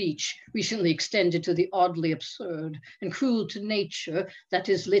streets with bleach, recently extended to the oddly absurd and cruel to nature, that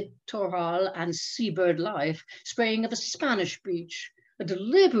is littoral and seabird life, spraying of a Spanish beach, a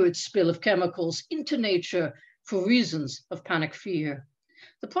deliberate spill of chemicals into nature, for reasons of panic fear.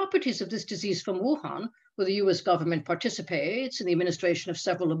 The properties of this disease from Wuhan, where the US government participates in the administration of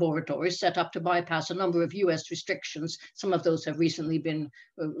several laboratories set up to bypass a number of US restrictions, some of those have recently been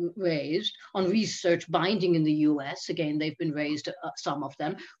raised, on research binding in the US, again, they've been raised, some of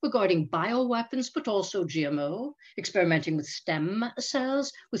them, regarding bioweapons, but also GMO, experimenting with stem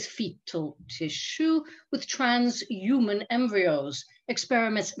cells, with fetal tissue, with transhuman embryos,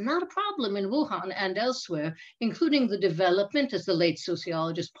 experiments not a problem in Wuhan and elsewhere, including the development, as the late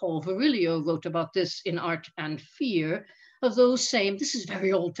sociologist Paul Virilio wrote about this in Art and Fear, of those same, this is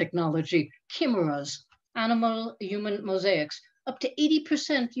very old technology, chimeras, animal-human mosaics, up to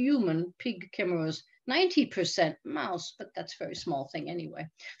 80% human pig chimeras, 90% mouse, but that's a very small thing anyway,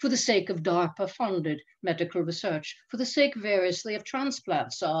 for the sake of DARPA-funded medical research, for the sake variously of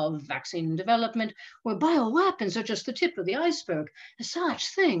transplants, of vaccine development, where bioweapons are just the tip of the iceberg. As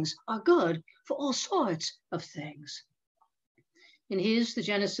such things are good for all sorts of things. In his The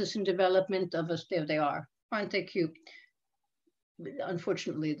Genesis and Development of us, there they are, aren't they cute?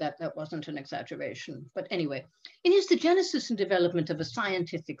 Unfortunately, that wasn't an exaggeration. But anyway, in his The Genesis and Development of a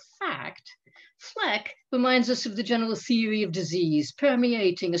Scientific Fact, Fleck reminds us of the general theory of disease,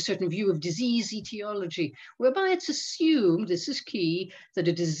 permeating a certain view of disease etiology, whereby it's assumed, this is key, that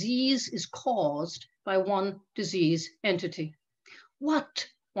a disease is caused by one disease entity. What,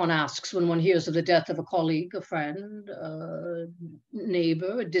 one asks when one hears of the death of a colleague, a friend, a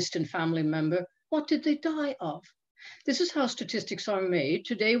neighbor, a distant family member, what did they die of? This is how statistics are made.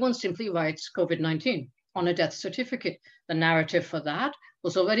 Today, one simply writes COVID-19 on a death certificate. The narrative for that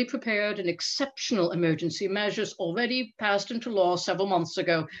was already prepared in exceptional emergency measures already passed into law several months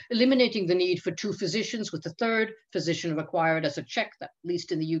ago, eliminating the need for two physicians, with the third physician required as a check, that, at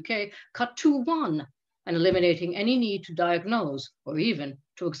least in the UK, cut to one, and eliminating any need to diagnose or even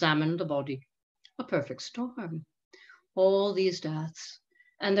to examine the body. A perfect storm. All these deaths.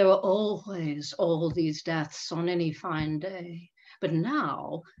 And there are always all these deaths on any fine day. But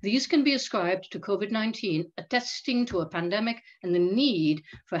now these can be ascribed to COVID-19, attesting to a pandemic and the need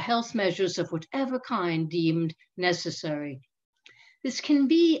for health measures of whatever kind deemed necessary. This can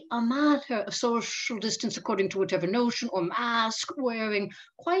be a matter of social distance according to whatever notion, or mask wearing,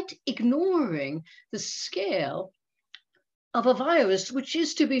 quite ignoring the scale of a virus, which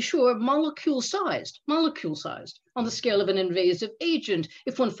is, to be sure, molecule sized, on the scale of an invasive agent,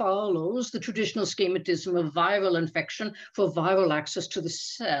 if one follows the traditional schematism of viral infection for viral access to the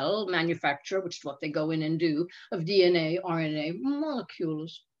cell manufacture, which is what they go in and do, of DNA, RNA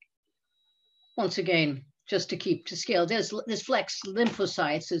molecules. Once again, just to keep to scale, there's flex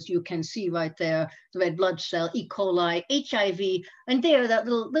lymphocytes, as you can see right there, the red blood cell, E. coli, HIV, and there, that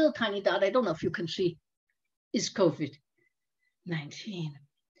little tiny dot, I don't know if you can see, is COVID-19,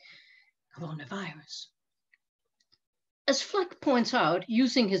 coronavirus. As Fleck points out,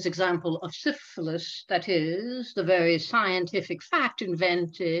 using his example of syphilis, that is, the very scientific fact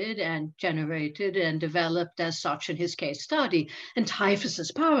invented and generated and developed as such in his case study, and typhus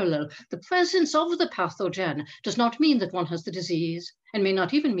is parallel, the presence of the pathogen does not mean that one has the disease, and may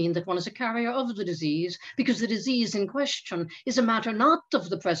not even mean that one is a carrier of the disease, because the disease in question is a matter not of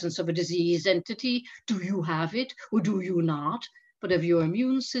the presence of a disease entity, do you have it or do you not, but of your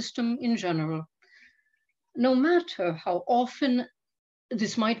immune system in general. No matter how often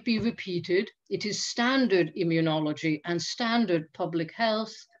this might be repeated, it is standard immunology and standard public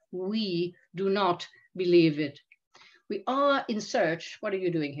health. We do not believe it. We are in search, what are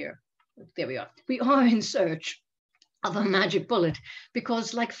you doing here? There we are. We are in search of a magic bullet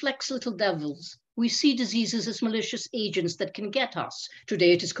because, like Fleck's little devils, we see diseases as malicious agents that can get us.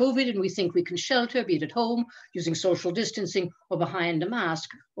 Today it is COVID and we think we can shelter, be it at home, using social distancing, or behind a mask,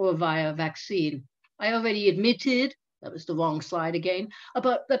 or via vaccine. I already admitted, that was the wrong slide again,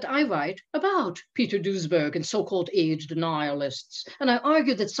 about that I write about Peter Duesberg and so-called age denialists. And I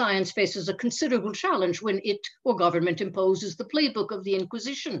argue that science faces a considerable challenge when it or government imposes the playbook of the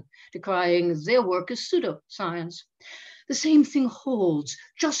Inquisition, decrying their work as pseudo-science. The same thing holds,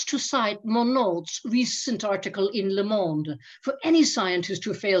 just to cite Monod's recent article in Le Monde, for any scientist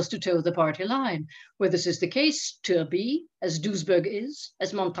who fails to toe the party line, where this is the case, to be, as Duesberg is,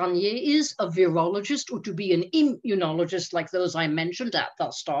 as Montagnier is, a virologist, or to be an immunologist like those I mentioned at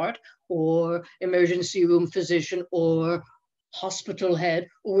the start, or emergency room physician, or hospital head,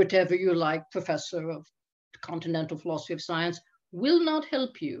 or whatever you like, professor of continental philosophy of science, will not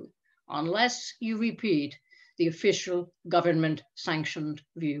help you unless you repeat the official government-sanctioned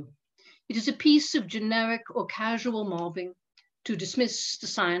view. It is a piece of generic or casual mobbing to dismiss the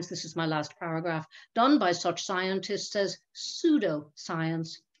science, this is my last paragraph, done by such scientists as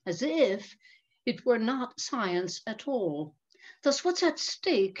pseudo-science, as if it were not science at all. Thus, what's at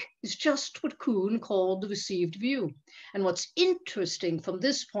stake is just what Kuhn called the received view. And what's interesting from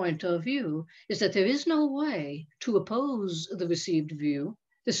this point of view is that there is no way to oppose the received view.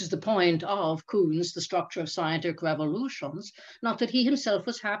 This is the point of Kuhn's The Structure of Scientific Revolutions, not that he himself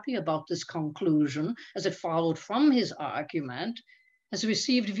was happy about this conclusion as it followed from his argument, as a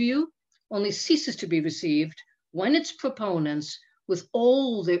received view only ceases to be received when its proponents, with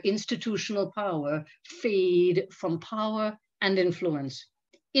all their institutional power, fade from power and influence.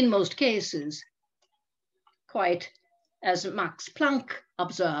 In most cases, quite as Max Planck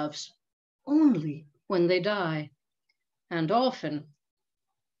observes, only when they die, and often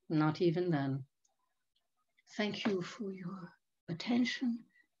not even then. Thank you for your attention.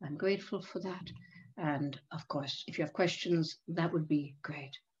 I'm grateful for that. And of course, if you have questions, that would be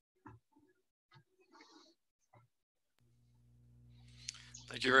great.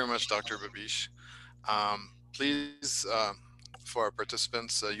 Thank you very much, Dr. Babich. Please, for our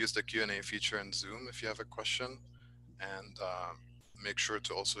participants, use the Q&A feature in Zoom if you have a question, and make sure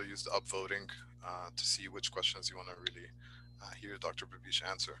to also use the upvoting to see which questions you want to really hear Dr. Babich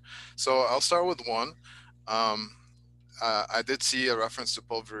answer. So I'll start with one. Um, I did see a reference to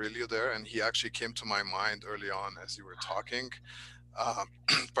Paul Virilio there, and he actually came to my mind early on as you were talking, uh,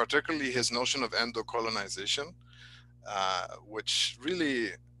 particularly his notion of endocolonization, which really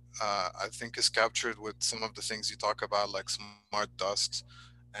I think is captured with some of the things you talk about, like smart dust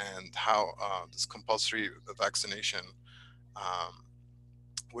and how this compulsory vaccination, um,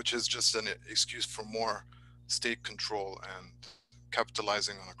 which is just an excuse for more state control and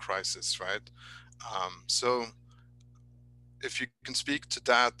capitalizing on a crisis, right? So if you can speak to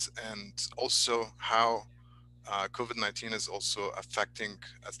that, and also how COVID-19 is also affecting,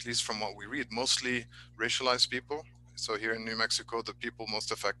 at least from what we read, mostly racialized people. So here in New Mexico, the people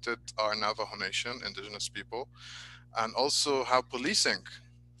most affected are Navajo Nation, indigenous people, and also how policing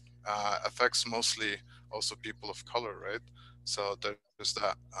affects mostly also people of color, right? So there's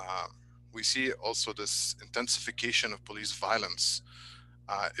that. We see also this intensification of police violence.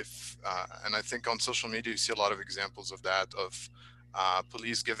 And I think on social media you see a lot of examples of that, of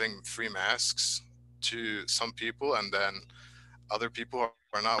police giving free masks to some people, and then other people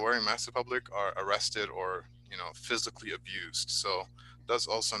who are not wearing masks in public are arrested or, physically abused. So that's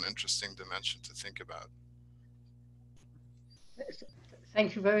also an interesting dimension to think about.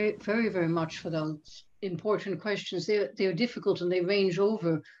 Thank you very, very, very much for those important questions. They're difficult and they range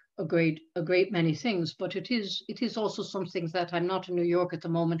over a great many things. But it is also something that I'm not in New York at the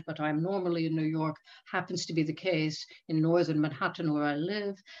moment, but I'm normally in New York. Happens to be the case in northern Manhattan where I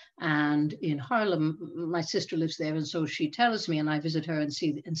live, and in Harlem. My sister lives there, and so she tells me, and I visit her and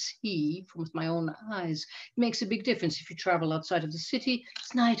see from with my own eyes. It makes a big difference if you travel outside of the city.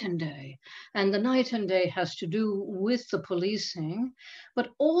 It's night and day, and the night and day has to do with the policing, but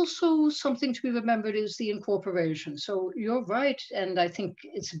also something to be remembered is the incorporation. So you're right, and I think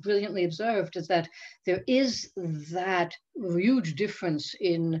it's brilliantly observed, is that there is that huge difference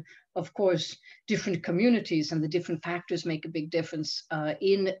in, of course, different communities, and the different factors make a big difference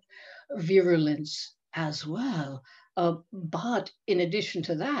in virulence as well. But in addition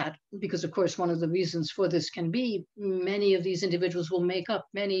to that, because of course one of the reasons for this can be many of these individuals will make up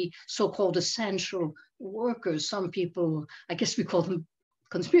many so-called essential workers. Some people, I guess we call them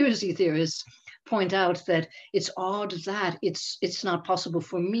conspiracy theorists, point out that it's odd that it's not possible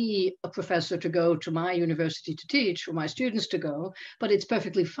for me, a professor, to go to my university to teach, or my students to go, but it's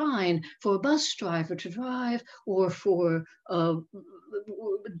perfectly fine for a bus driver to drive, or for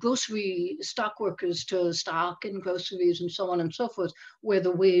grocery stock workers to stock in groceries, and so on and so forth, where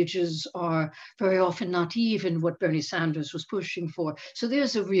the wages are very often not even what Bernie Sanders was pushing for. So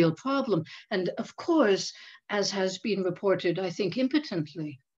there's a real problem. And of course, as has been reported, I think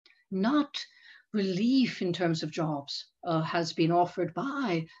impotently, not relief in terms of jobs has been offered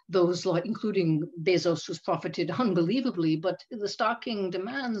by those, like, including Bezos, who's profited unbelievably, but the stocking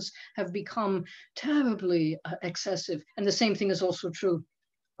demands have become terribly excessive. And the same thing is also true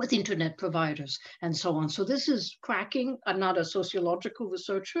with internet providers and so on. So this is cracking. I'm not a sociological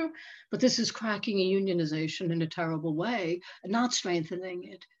researcher, but this is cracking a unionization in a terrible way and not strengthening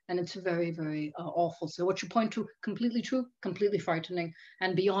it. And it's very, very awful. So what you point to, completely true, completely frightening,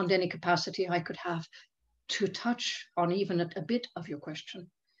 and beyond any capacity I could have to touch on even a bit of your question.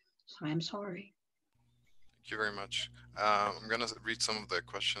 So I'm sorry. Thank you very much. I'm going to read some of the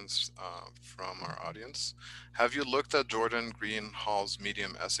questions from our audience. Have you looked at Jordan Greenhall's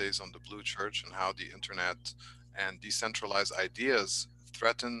Medium essays on the Blue Church and how the internet and decentralized ideas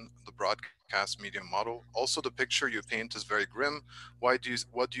threaten the broadcast medium model? Also, the picture you paint is very grim. What do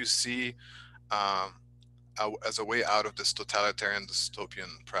you see um, as a way out of this totalitarian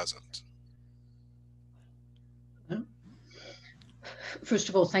dystopian present? First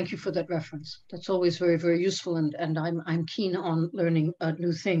of all, thank you for that reference. That's always very, very useful, and I'm keen on learning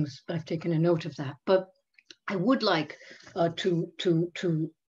new things. I've taken a note of that. But I would like to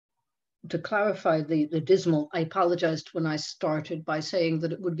clarify the dismal. I apologized when I started by saying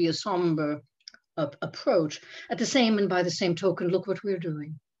that it would be a somber approach. At the same and by the same token, look what we're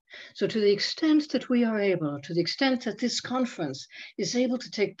doing. So to the extent that we are able, to the extent that this conference is able to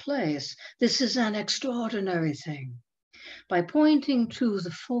take place, this is an extraordinary thing. By pointing to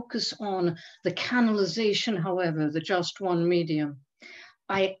the focus on the canalization, however, the just one medium,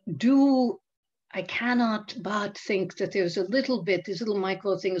 I cannot but think that there's a little bit, these little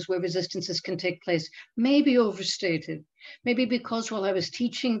micro things where resistances can take place, maybe overstated. Maybe because while I was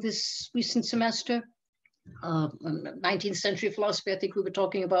teaching this recent semester, 19th century philosophy, I think we were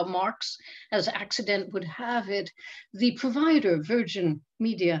talking about Marx, as accident would have it, the provider, Virgin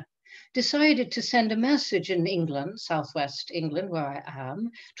Media, decided to send a message in England, southwest England, where I am,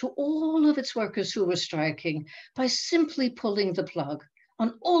 to all of its workers who were striking by simply pulling the plug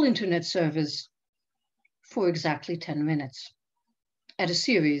on all internet service for exactly 10 minutes at a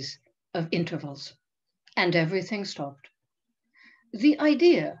series of intervals, and everything stopped. The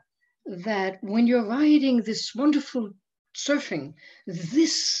idea that when you're riding this wonderful surfing,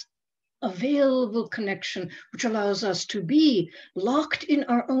 this available connection, which allows us to be locked in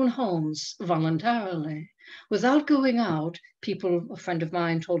our own homes voluntarily, without going out. People, a friend of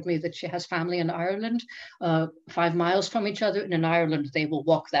mine told me that she has family in Ireland, 5 miles from each other. And in Ireland, they will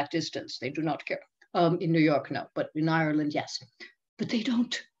walk that distance. They do not care. In New York, no, but in Ireland, yes. But they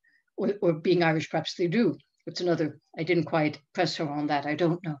don't, or being Irish, perhaps they do. It's another, I didn't quite press her on that. I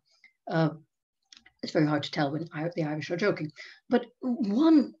don't know. It's very hard to tell when the Irish are joking. But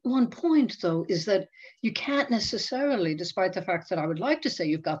one point, though, is that you can't necessarily, despite the fact that I would like to say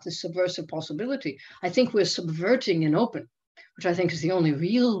you've got this subversive possibility, I think we're subverting in open. which I think is the only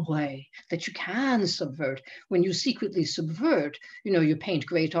real way that you can subvert. When you secretly subvert, you paint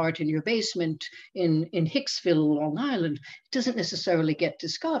great art in your basement in Hicksville, Long Island, it doesn't necessarily get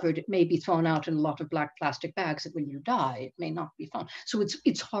discovered. It may be thrown out in a lot of black plastic bags that when you die, it may not be found. So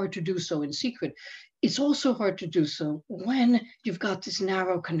it's hard to do so in secret. It's also hard to do so when you've got this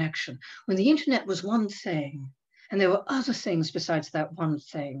narrow connection. When the internet was one thing, and there were other things besides that one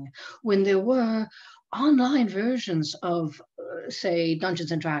thing, when there were online versions of, say,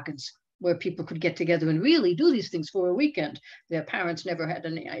 Dungeons and Dragons, where people could get together and really do these things for a weekend. Their parents never had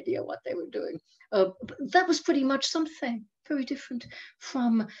any idea what they were doing. That was pretty much something very different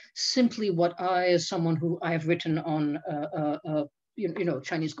from simply what I, as someone who I have written on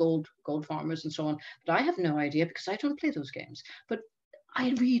Chinese gold farmers and so on, but I have no idea because I don't play those games. But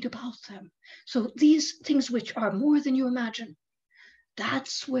I read about them. So these things which are more than you imagine,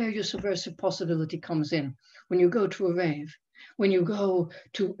 that's where your subversive possibility comes in. When you go to a rave, when you go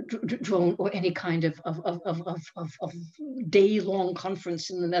to drone or any kind of day-long conference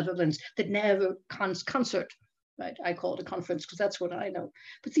in the Netherlands that never concert, right? I call it a conference because that's what I know.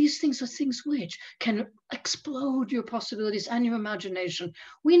 But these things are things which can explode your possibilities and your imagination.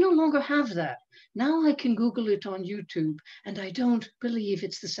 We no longer have that. Now I can Google it on YouTube, and I don't believe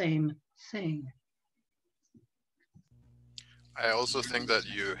it's the same thing. I also think that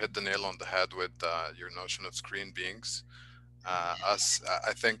you hit the nail on the head with your notion of screen beings. I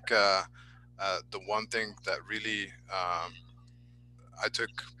think the one thing that really I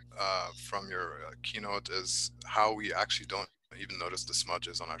took from your keynote is how we actually don't even notice the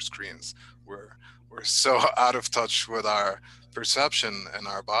smudges on our screens. We're we're so out of touch with our perception and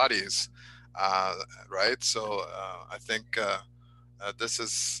our bodies, uh, right? So I think this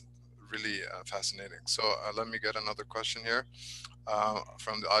is really fascinating. So let me get another question here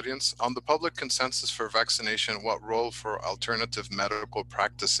from the audience. On the public consensus for vaccination, what role for alternative medical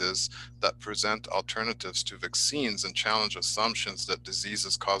practices that present alternatives to vaccines and challenge assumptions that disease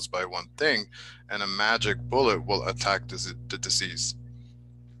is caused by one thing and a magic bullet will attack the disease?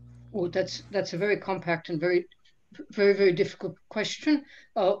 Oh, that's a very compact and very, very, very difficult question.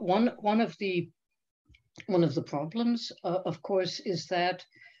 One of the problems, of course, is that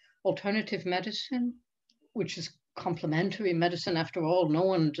alternative medicine, which is complementary medicine after all, no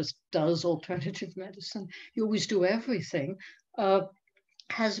one just does alternative medicine. You always do everything.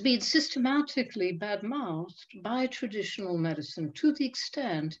 Has been systematically bad-mouthed by traditional medicine to the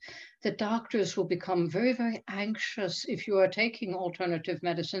extent that doctors will become very, very anxious if you are taking alternative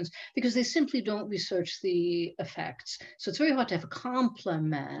medicines because they simply don't research the effects. So it's very hard to have a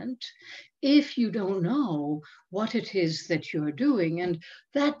complement if you don't know what it is that you're doing, and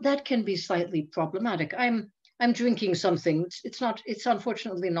that can be slightly problematic. I'm drinking something. It's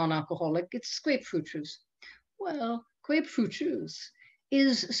unfortunately non-alcoholic. It's grapefruit juice. Well, grapefruit juice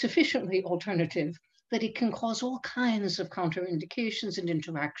is sufficiently alternative that it can cause all kinds of counterindications and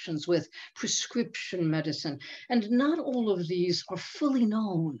interactions with prescription medicine. And not all of these are fully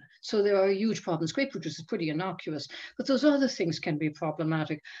known. So there are huge problems. Grapefruit juice is pretty innocuous, but those other things can be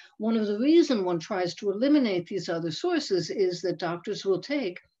problematic. One of the reasons one tries to eliminate these other sources is that doctors will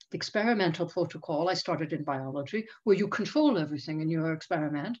take the experimental protocol I started in biology, where you control everything in your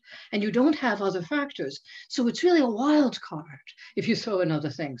experiment and you don't have other factors. So it's really a wild card if you throw in other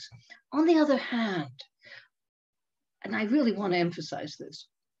things. On the other hand, and I really want to emphasize this,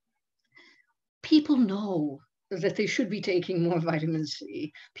 people know that they should be taking more vitamin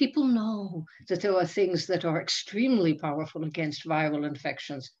C. People know that there are things that are extremely powerful against viral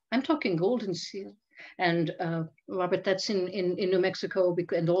infections. I'm talking golden seal. And Robert, that's in New Mexico,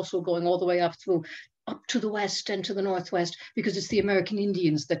 and also going all the way up to the west and to the northwest, because it's the American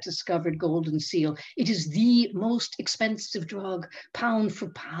Indians that discovered golden seal. It is the most expensive drug, pound for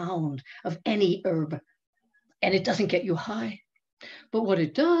pound, of any herb, and it doesn't get you high. But what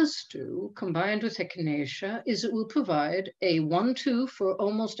it does do, combined with echinacea, is it will provide a 1-2 for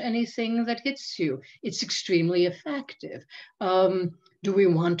almost anything that hits you. It's extremely effective. Do we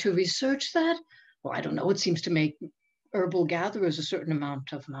want to research that? Well, I don't know. It seems to make herbal gatherers a certain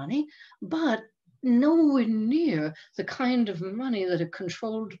amount of money, but nowhere near the kind of money that a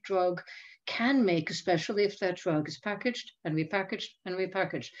controlled drug can make, especially if that drug is packaged and repackaged and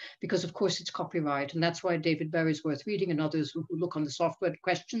repackaged, because of course it's copyright. And that's why David Berry's worth reading, and others who look on the software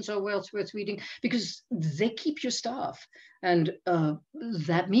questions are well worth reading, because they keep your stuff. And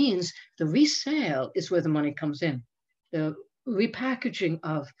that means the resale is where the money comes in. The repackaging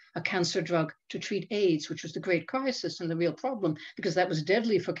of a cancer drug to treat AIDS, which was the great crisis and the real problem, because that was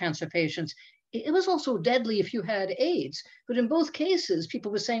deadly for cancer patients, it was also deadly if you had AIDS. But in both cases,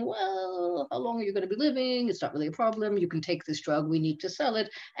 people were saying, well, how long are you going to be living? It's not really a problem. You can take this drug. We need to sell it.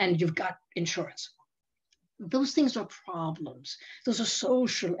 And you've got insurance. Those things are problems. Those are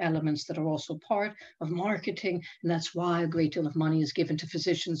social elements that are also part of marketing. And that's why a great deal of money is given to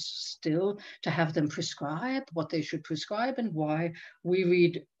physicians still to have them prescribe what they should prescribe, and why we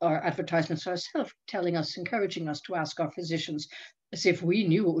read our advertisements ourselves telling us, encouraging us to ask our physicians as if we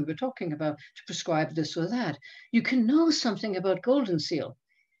knew what we were talking about to prescribe this or that. You can know something about Golden Seal.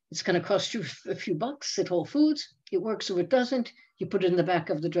 It's going to cost you a few bucks at Whole Foods. It works or it doesn't. You put it in the back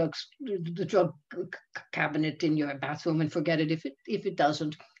of the drug cabinet in your bathroom and forget it. If it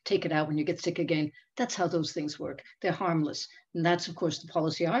doesn't, take it out when you get sick again. That's how those things work. They're harmless. And that's, of course, the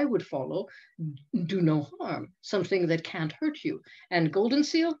policy I would follow. Do no harm, something that can't hurt you. And Golden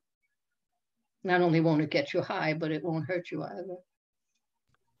Seal, not only won't it get you high, but it won't hurt you either.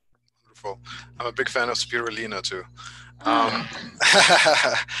 Wonderful. I'm a big fan of spirulina too.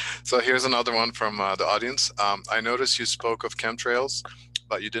 So here's another one from the audience. I noticed you spoke of chemtrails,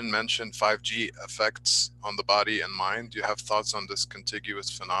 but you didn't mention 5G effects on the body and mind. Do you have thoughts on this contiguous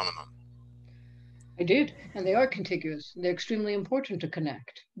phenomenon? I did, and they are contiguous. They're extremely important to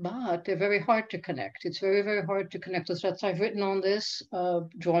connect, but they're very hard to connect. It's very, very hard to connect the threats. I've written on this,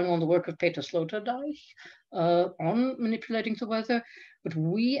 drawing on the work of Peter Sloterdijk on manipulating the weather, but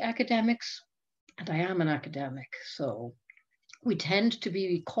we academics, and I am an academic, so we tend to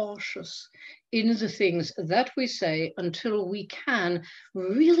be cautious in the things that we say until we can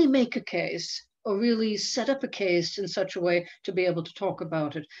really make a case or really set up a case in such a way to be able to talk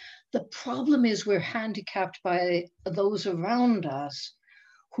about it. The problem is we're handicapped by those around us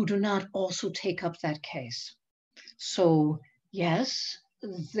who do not also take up that case. So yes,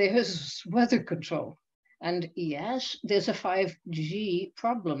 there's weather control. And yes, there's a 5G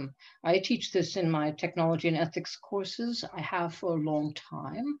problem. I teach this in my technology and ethics courses. I have for a long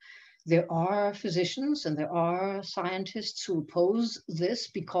time. There are physicians and there are scientists who oppose this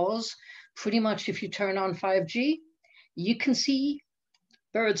because pretty much if you turn on 5G, you can see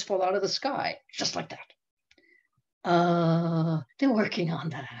birds fall out of the sky, just like that. They're working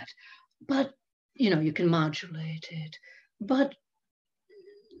on that. But, you can modulate it. But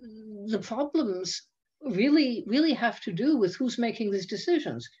the problems really have to do with who's making these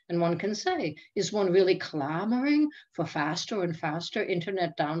decisions. And one can say, is one really clamoring for faster and faster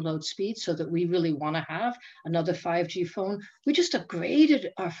internet download speed so that we really want to have another 5G phone? We just upgraded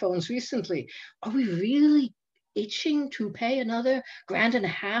our phones recently. Are we really itching to pay another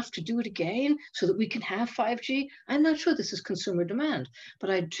 $1.50 to do it again so that we can have 5G? I'm not sure this is consumer demand, but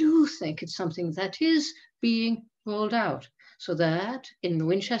I do think it's something that is being rolled out. So that in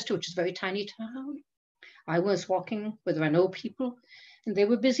Winchester, which is a very tiny town, I was walking with Renault people, and they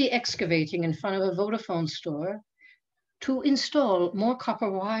were busy excavating in front of a Vodafone store to install more copper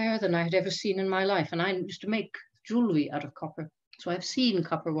wire than I had ever seen in my life. And I used to make jewelry out of copper. So I've seen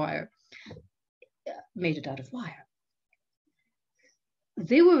copper wire, made it out of wire.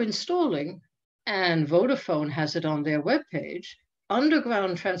 They were installing, and Vodafone has it on their webpage,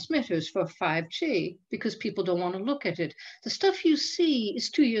 underground transmitters for 5G because people don't want to look at it. The stuff you see is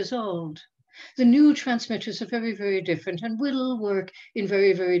 2 years old. The new transmitters are very, very different and will work in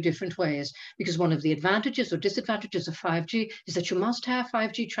very, very different ways, because one of the advantages or disadvantages of 5G is that you must have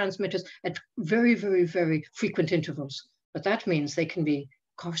 5G transmitters at very, very, very frequent intervals. But that means they can be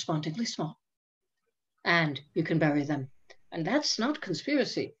correspondingly small and you can bury them. And that's not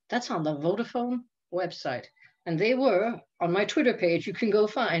conspiracy. That's on the Vodafone website. And they were on my Twitter page. You can go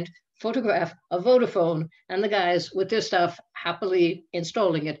find photograph of Vodafone and the guys with their stuff happily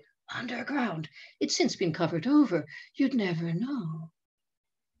installing it underground. It's since been covered over. You'd never know.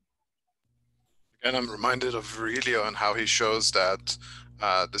 Again, I'm reminded of Virilio and how he shows that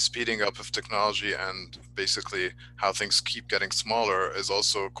the speeding up of technology and basically how things keep getting smaller is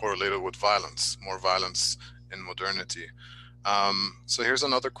also correlated with violence, more violence in modernity. So here's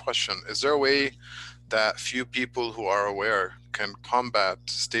another question. Is there a way that few people who are aware can combat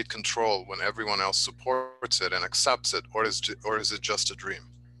state control when everyone else supports it and accepts it, or is it just a dream?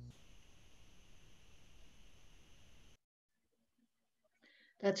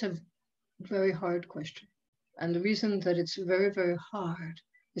 That's a very hard question. And the reason that it's very, very hard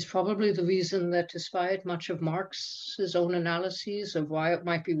is probably the reason that despite much of Marx's own analyses of why it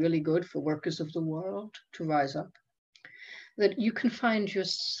might be really good for workers of the world to rise up, that you can find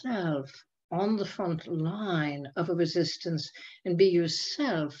yourself on the front line of a resistance and be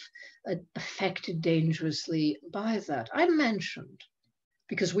yourself affected dangerously by that. I mentioned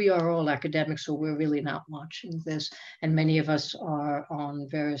because we are all academics, so we're really not watching this. And many of us are on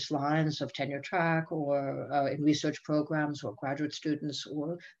various lines of tenure track or in research programs or graduate students,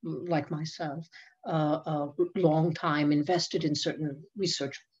 or like myself, long time invested in certain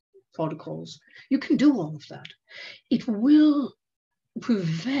research protocols. You can do all of that. It will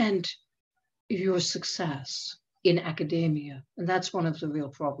prevent your success in academia. And that's one of the real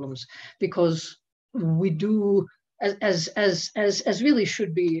problems, because we do, as really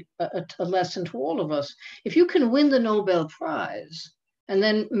should be a lesson to all of us. If you can win the Nobel Prize and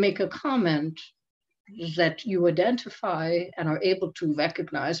then make a comment that you identify and are able to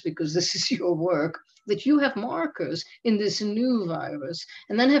recognize, because this is your work, that you have markers in this new virus,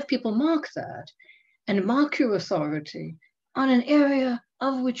 and then have people mark that and mark your authority on an area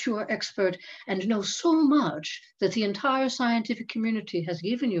of which you are expert and know so much that the entire scientific community has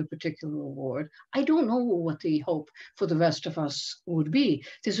given you a particular award, I don't know what the hope for the rest of us would be.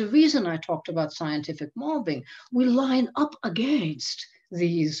 There's a reason I talked about scientific mobbing. We line up against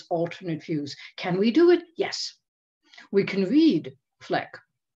these alternate views. Can we do it? Yes. We can read Fleck.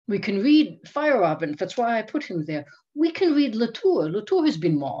 We can read Feyerabend. That's why I put him there. We can read Latour. Latour has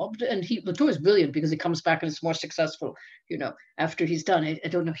been mobbed, and Latour is brilliant because he comes back and is more successful, after he's done it. I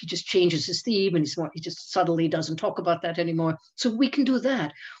don't know, he just changes his theme, and he just subtly doesn't talk about that anymore. So we can do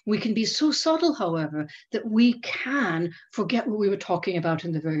that. We can be so subtle, however, that we can forget what we were talking about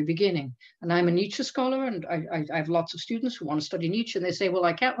in the very beginning. And I'm a Nietzsche scholar, and I have lots of students who want to study Nietzsche, and they say, well,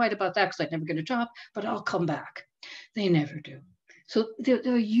 I can't write about that because I'd never get a job, but I'll come back. They never do. So there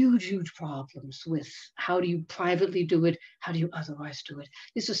are huge, huge problems with how do you privately do it? How do you otherwise do it?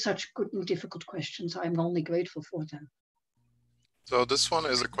 These are such good and difficult questions. I'm only grateful for them. So this one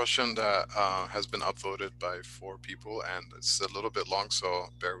is a question that has been upvoted by 4 people, and it's a little bit long, so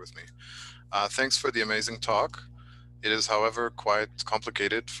bear with me. Thanks for the amazing talk. It is, however, quite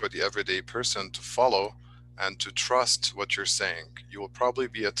complicated for the everyday person to follow and to trust what you're saying. You will probably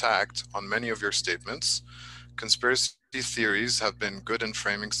be attacked on many of your statements. Conspiracy theories have been good in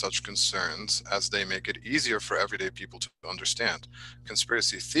framing such concerns as they make it easier for everyday people to understand.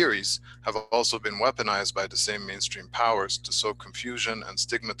 Conspiracy theories have also been weaponized by the same mainstream powers to sow confusion and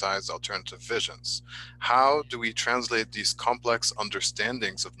stigmatize alternative visions. How do we translate these complex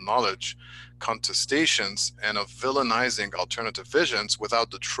understandings of knowledge, contestations, and of villainizing alternative visions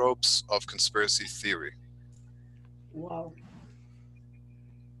without the tropes of conspiracy theory? Wow.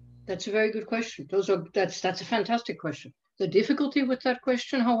 That's a very good question. That's a fantastic question. The difficulty with that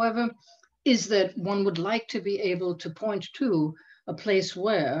question, however, is that one would like to be able to point to a place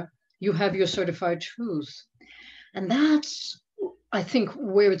where you have your certified truth. And that's, I think,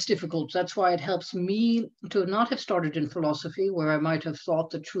 where it's difficult. That's why it helps me to not have started in philosophy, where I might have thought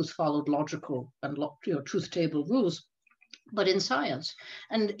that truth followed logical and truth table rules, but in science.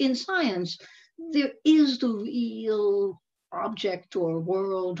 And in science, there is the real object or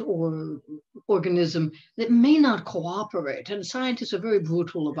world or organism that may not cooperate. And scientists are very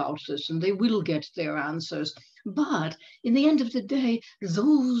brutal about this, and they will get their answers. But in the end of the day,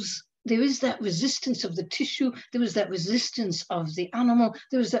 there is that resistance of the tissue, there is that resistance of the animal,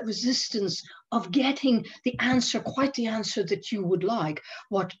 there is that resistance of getting the answer, quite the answer that you would like.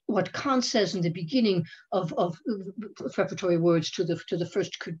 What Kant says in the beginning of preparatory words to the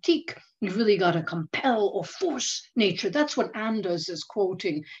first critique, you've really got to compel or force nature. That's what Anders is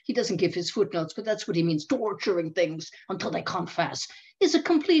quoting. He doesn't give his footnotes, but that's what he means, torturing things until they confess, is a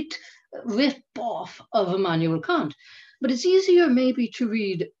complete rip-off of Immanuel Kant. But it's easier maybe to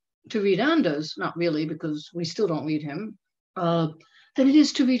read Anders, not really, because we still don't read him, than it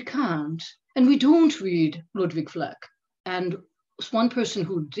is to read Kant. And we don't read Ludwig Fleck. And one person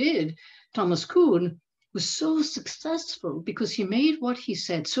who did, Thomas Kuhn, was so successful because he made what he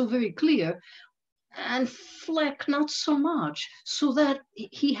said so very clear, and Fleck not so much. So that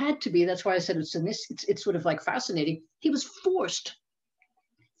he had to be, that's why I said it's sort of like fascinating. He was forced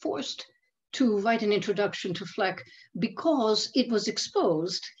to write an introduction to Fleck because it was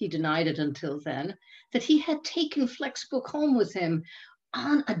exposed, he denied it until then, that he had taken Fleck's book home with him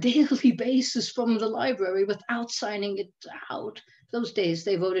on a daily basis from the library without signing it out. Those days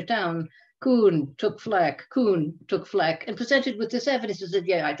they wrote it down. Kuhn took Fleck, and presented with this evidence. He said,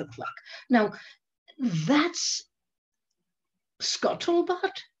 yeah, I took Fleck. Now, that's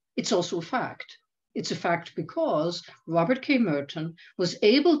scuttlebutt. It's also a fact. It's a fact because Robert K. Merton was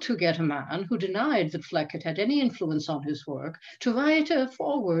able to get a man who denied that Fleck had any influence on his work to write a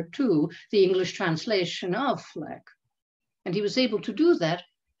foreword to the English translation of Fleck. And he was able to do that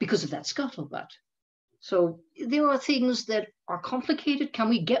because of that scuttlebutt. So there are things that are complicated. Can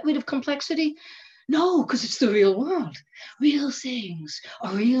we get rid of complexity? No, because it's the real world. Real things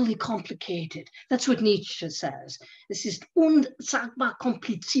are really complicated. That's what Nietzsche says. This is unsagbar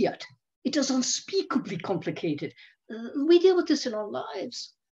kompliziert. It is unspeakably complicated. We deal with this in our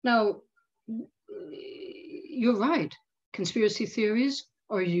lives. Now, you're right. Conspiracy theories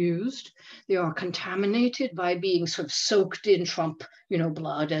are used. They are contaminated by being sort of soaked in Trump,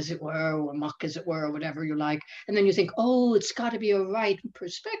 blood, as it were, or muck, as it were, or whatever you like. And then you think, oh, it's got to be a right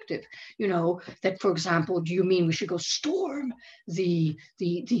perspective. That, for example, do you mean we should go storm the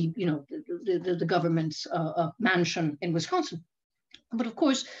government's mansion in Wisconsin? But of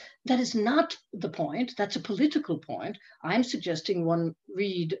course, that is not the point. That's a political point. I'm suggesting one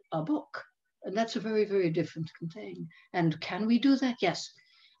read a book. And that's a very, very different thing. And can we do that? Yes.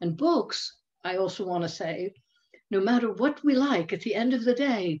 And books, I also want to say, no matter what we like, at the end of the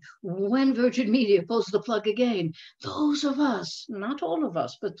day, when Virgin Media pulls the plug again, those of us, not all of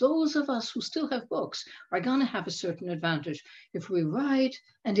us, but those of us who still have books are going to have a certain advantage if we write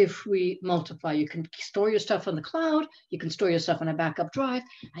and if we multiply. You can store your stuff on the cloud, you can store your stuff on a backup drive,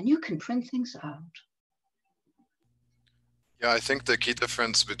 and you can print things out. Yeah, I think the key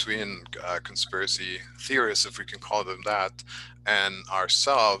difference between conspiracy theorists, if we can call them that, and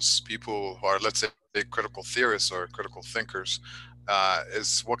ourselves, people who are, let's say, critical theorists or critical thinkers,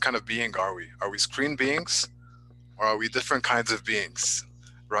 is what kind of being are we? Are we screen beings, or are we different kinds of beings,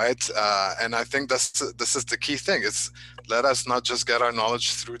 right? And I think this is the key thing. It's let us not just get our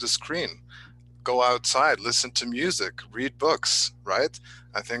knowledge through the screen. Go outside, listen to music, read books, right?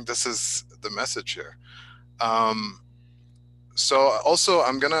 I think this is the message here. So also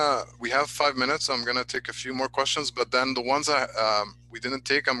we have 5 minutes, so I'm gonna take a few more questions, but then the ones we didn't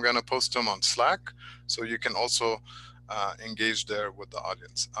take, I'm gonna post them on Slack, so you can also engage there with the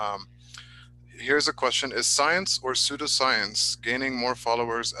audience. Here's a question: is science or pseudoscience gaining more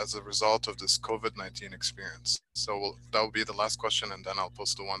followers as a result of this COVID-19 experience? So that will be the last question, and then I'll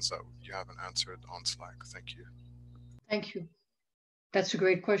post the ones that you haven't answered on Slack. Thank you. Thank you. That's a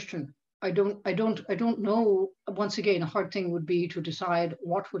great question. I don't know. Once again, a hard thing would be to decide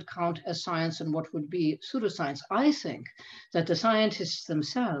what would count as science and what would be pseudoscience. I think that the scientists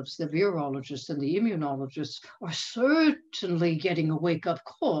themselves, the virologists and the immunologists, are certainly getting a wake-up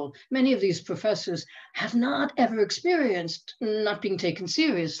call. Many of these professors have not ever experienced not being taken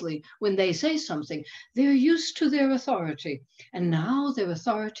seriously when they say something. They're used to their authority, and now their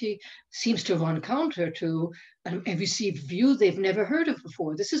authority seems to run counter to a received view they've never heard of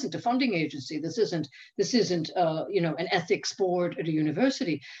before. This isn't a funding agency. This isn't an ethics board at a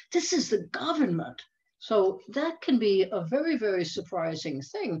university. This is the government. So that can be a very, very surprising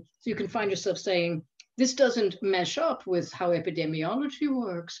thing. So you can find yourself saying, this doesn't mesh up with how epidemiology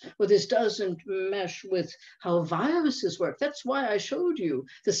works, or this doesn't mesh with how viruses work. That's why I showed you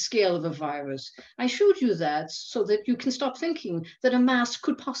the scale of a virus. I showed you that so that you can stop thinking that a mask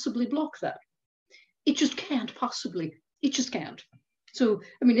could possibly block that. It just can't possibly. It just can't. So,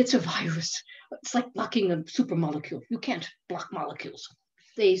 I mean, it's a virus. It's like blocking a supermolecule. You can't block molecules.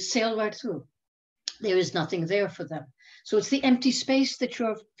 They sail right through. There is nothing there for them. So it's the empty space that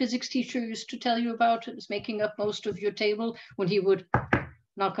your physics teacher used to tell you about. It was making up most of your table when he would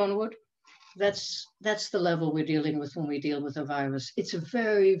knock on wood. That's the level we're dealing with when we deal with a virus. It's a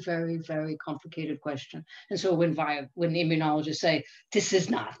very, very, very complicated question. And so when immunologists say this is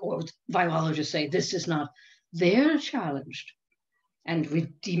not, or virologists say this is not, they're challenged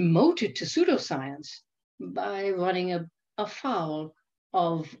and demoted to pseudoscience by running afoul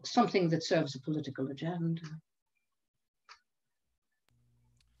of something that serves a political agenda.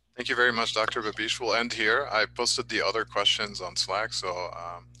 Thank you very much, Dr. Babich. We'll end here. I posted the other questions on Slack, so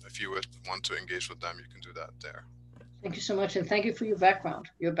if you would want to engage with them, you can do that there. Thank you so much, and thank you for your background.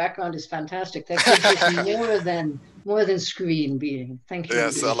 Your background is fantastic. That gives you more than screen being. Thank you.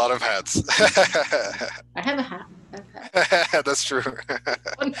 Yes, a lot of hats. I have a hat. That's true.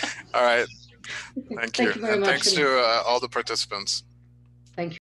 All right. Thank you. Thank you very and much. Thanks to all the participants.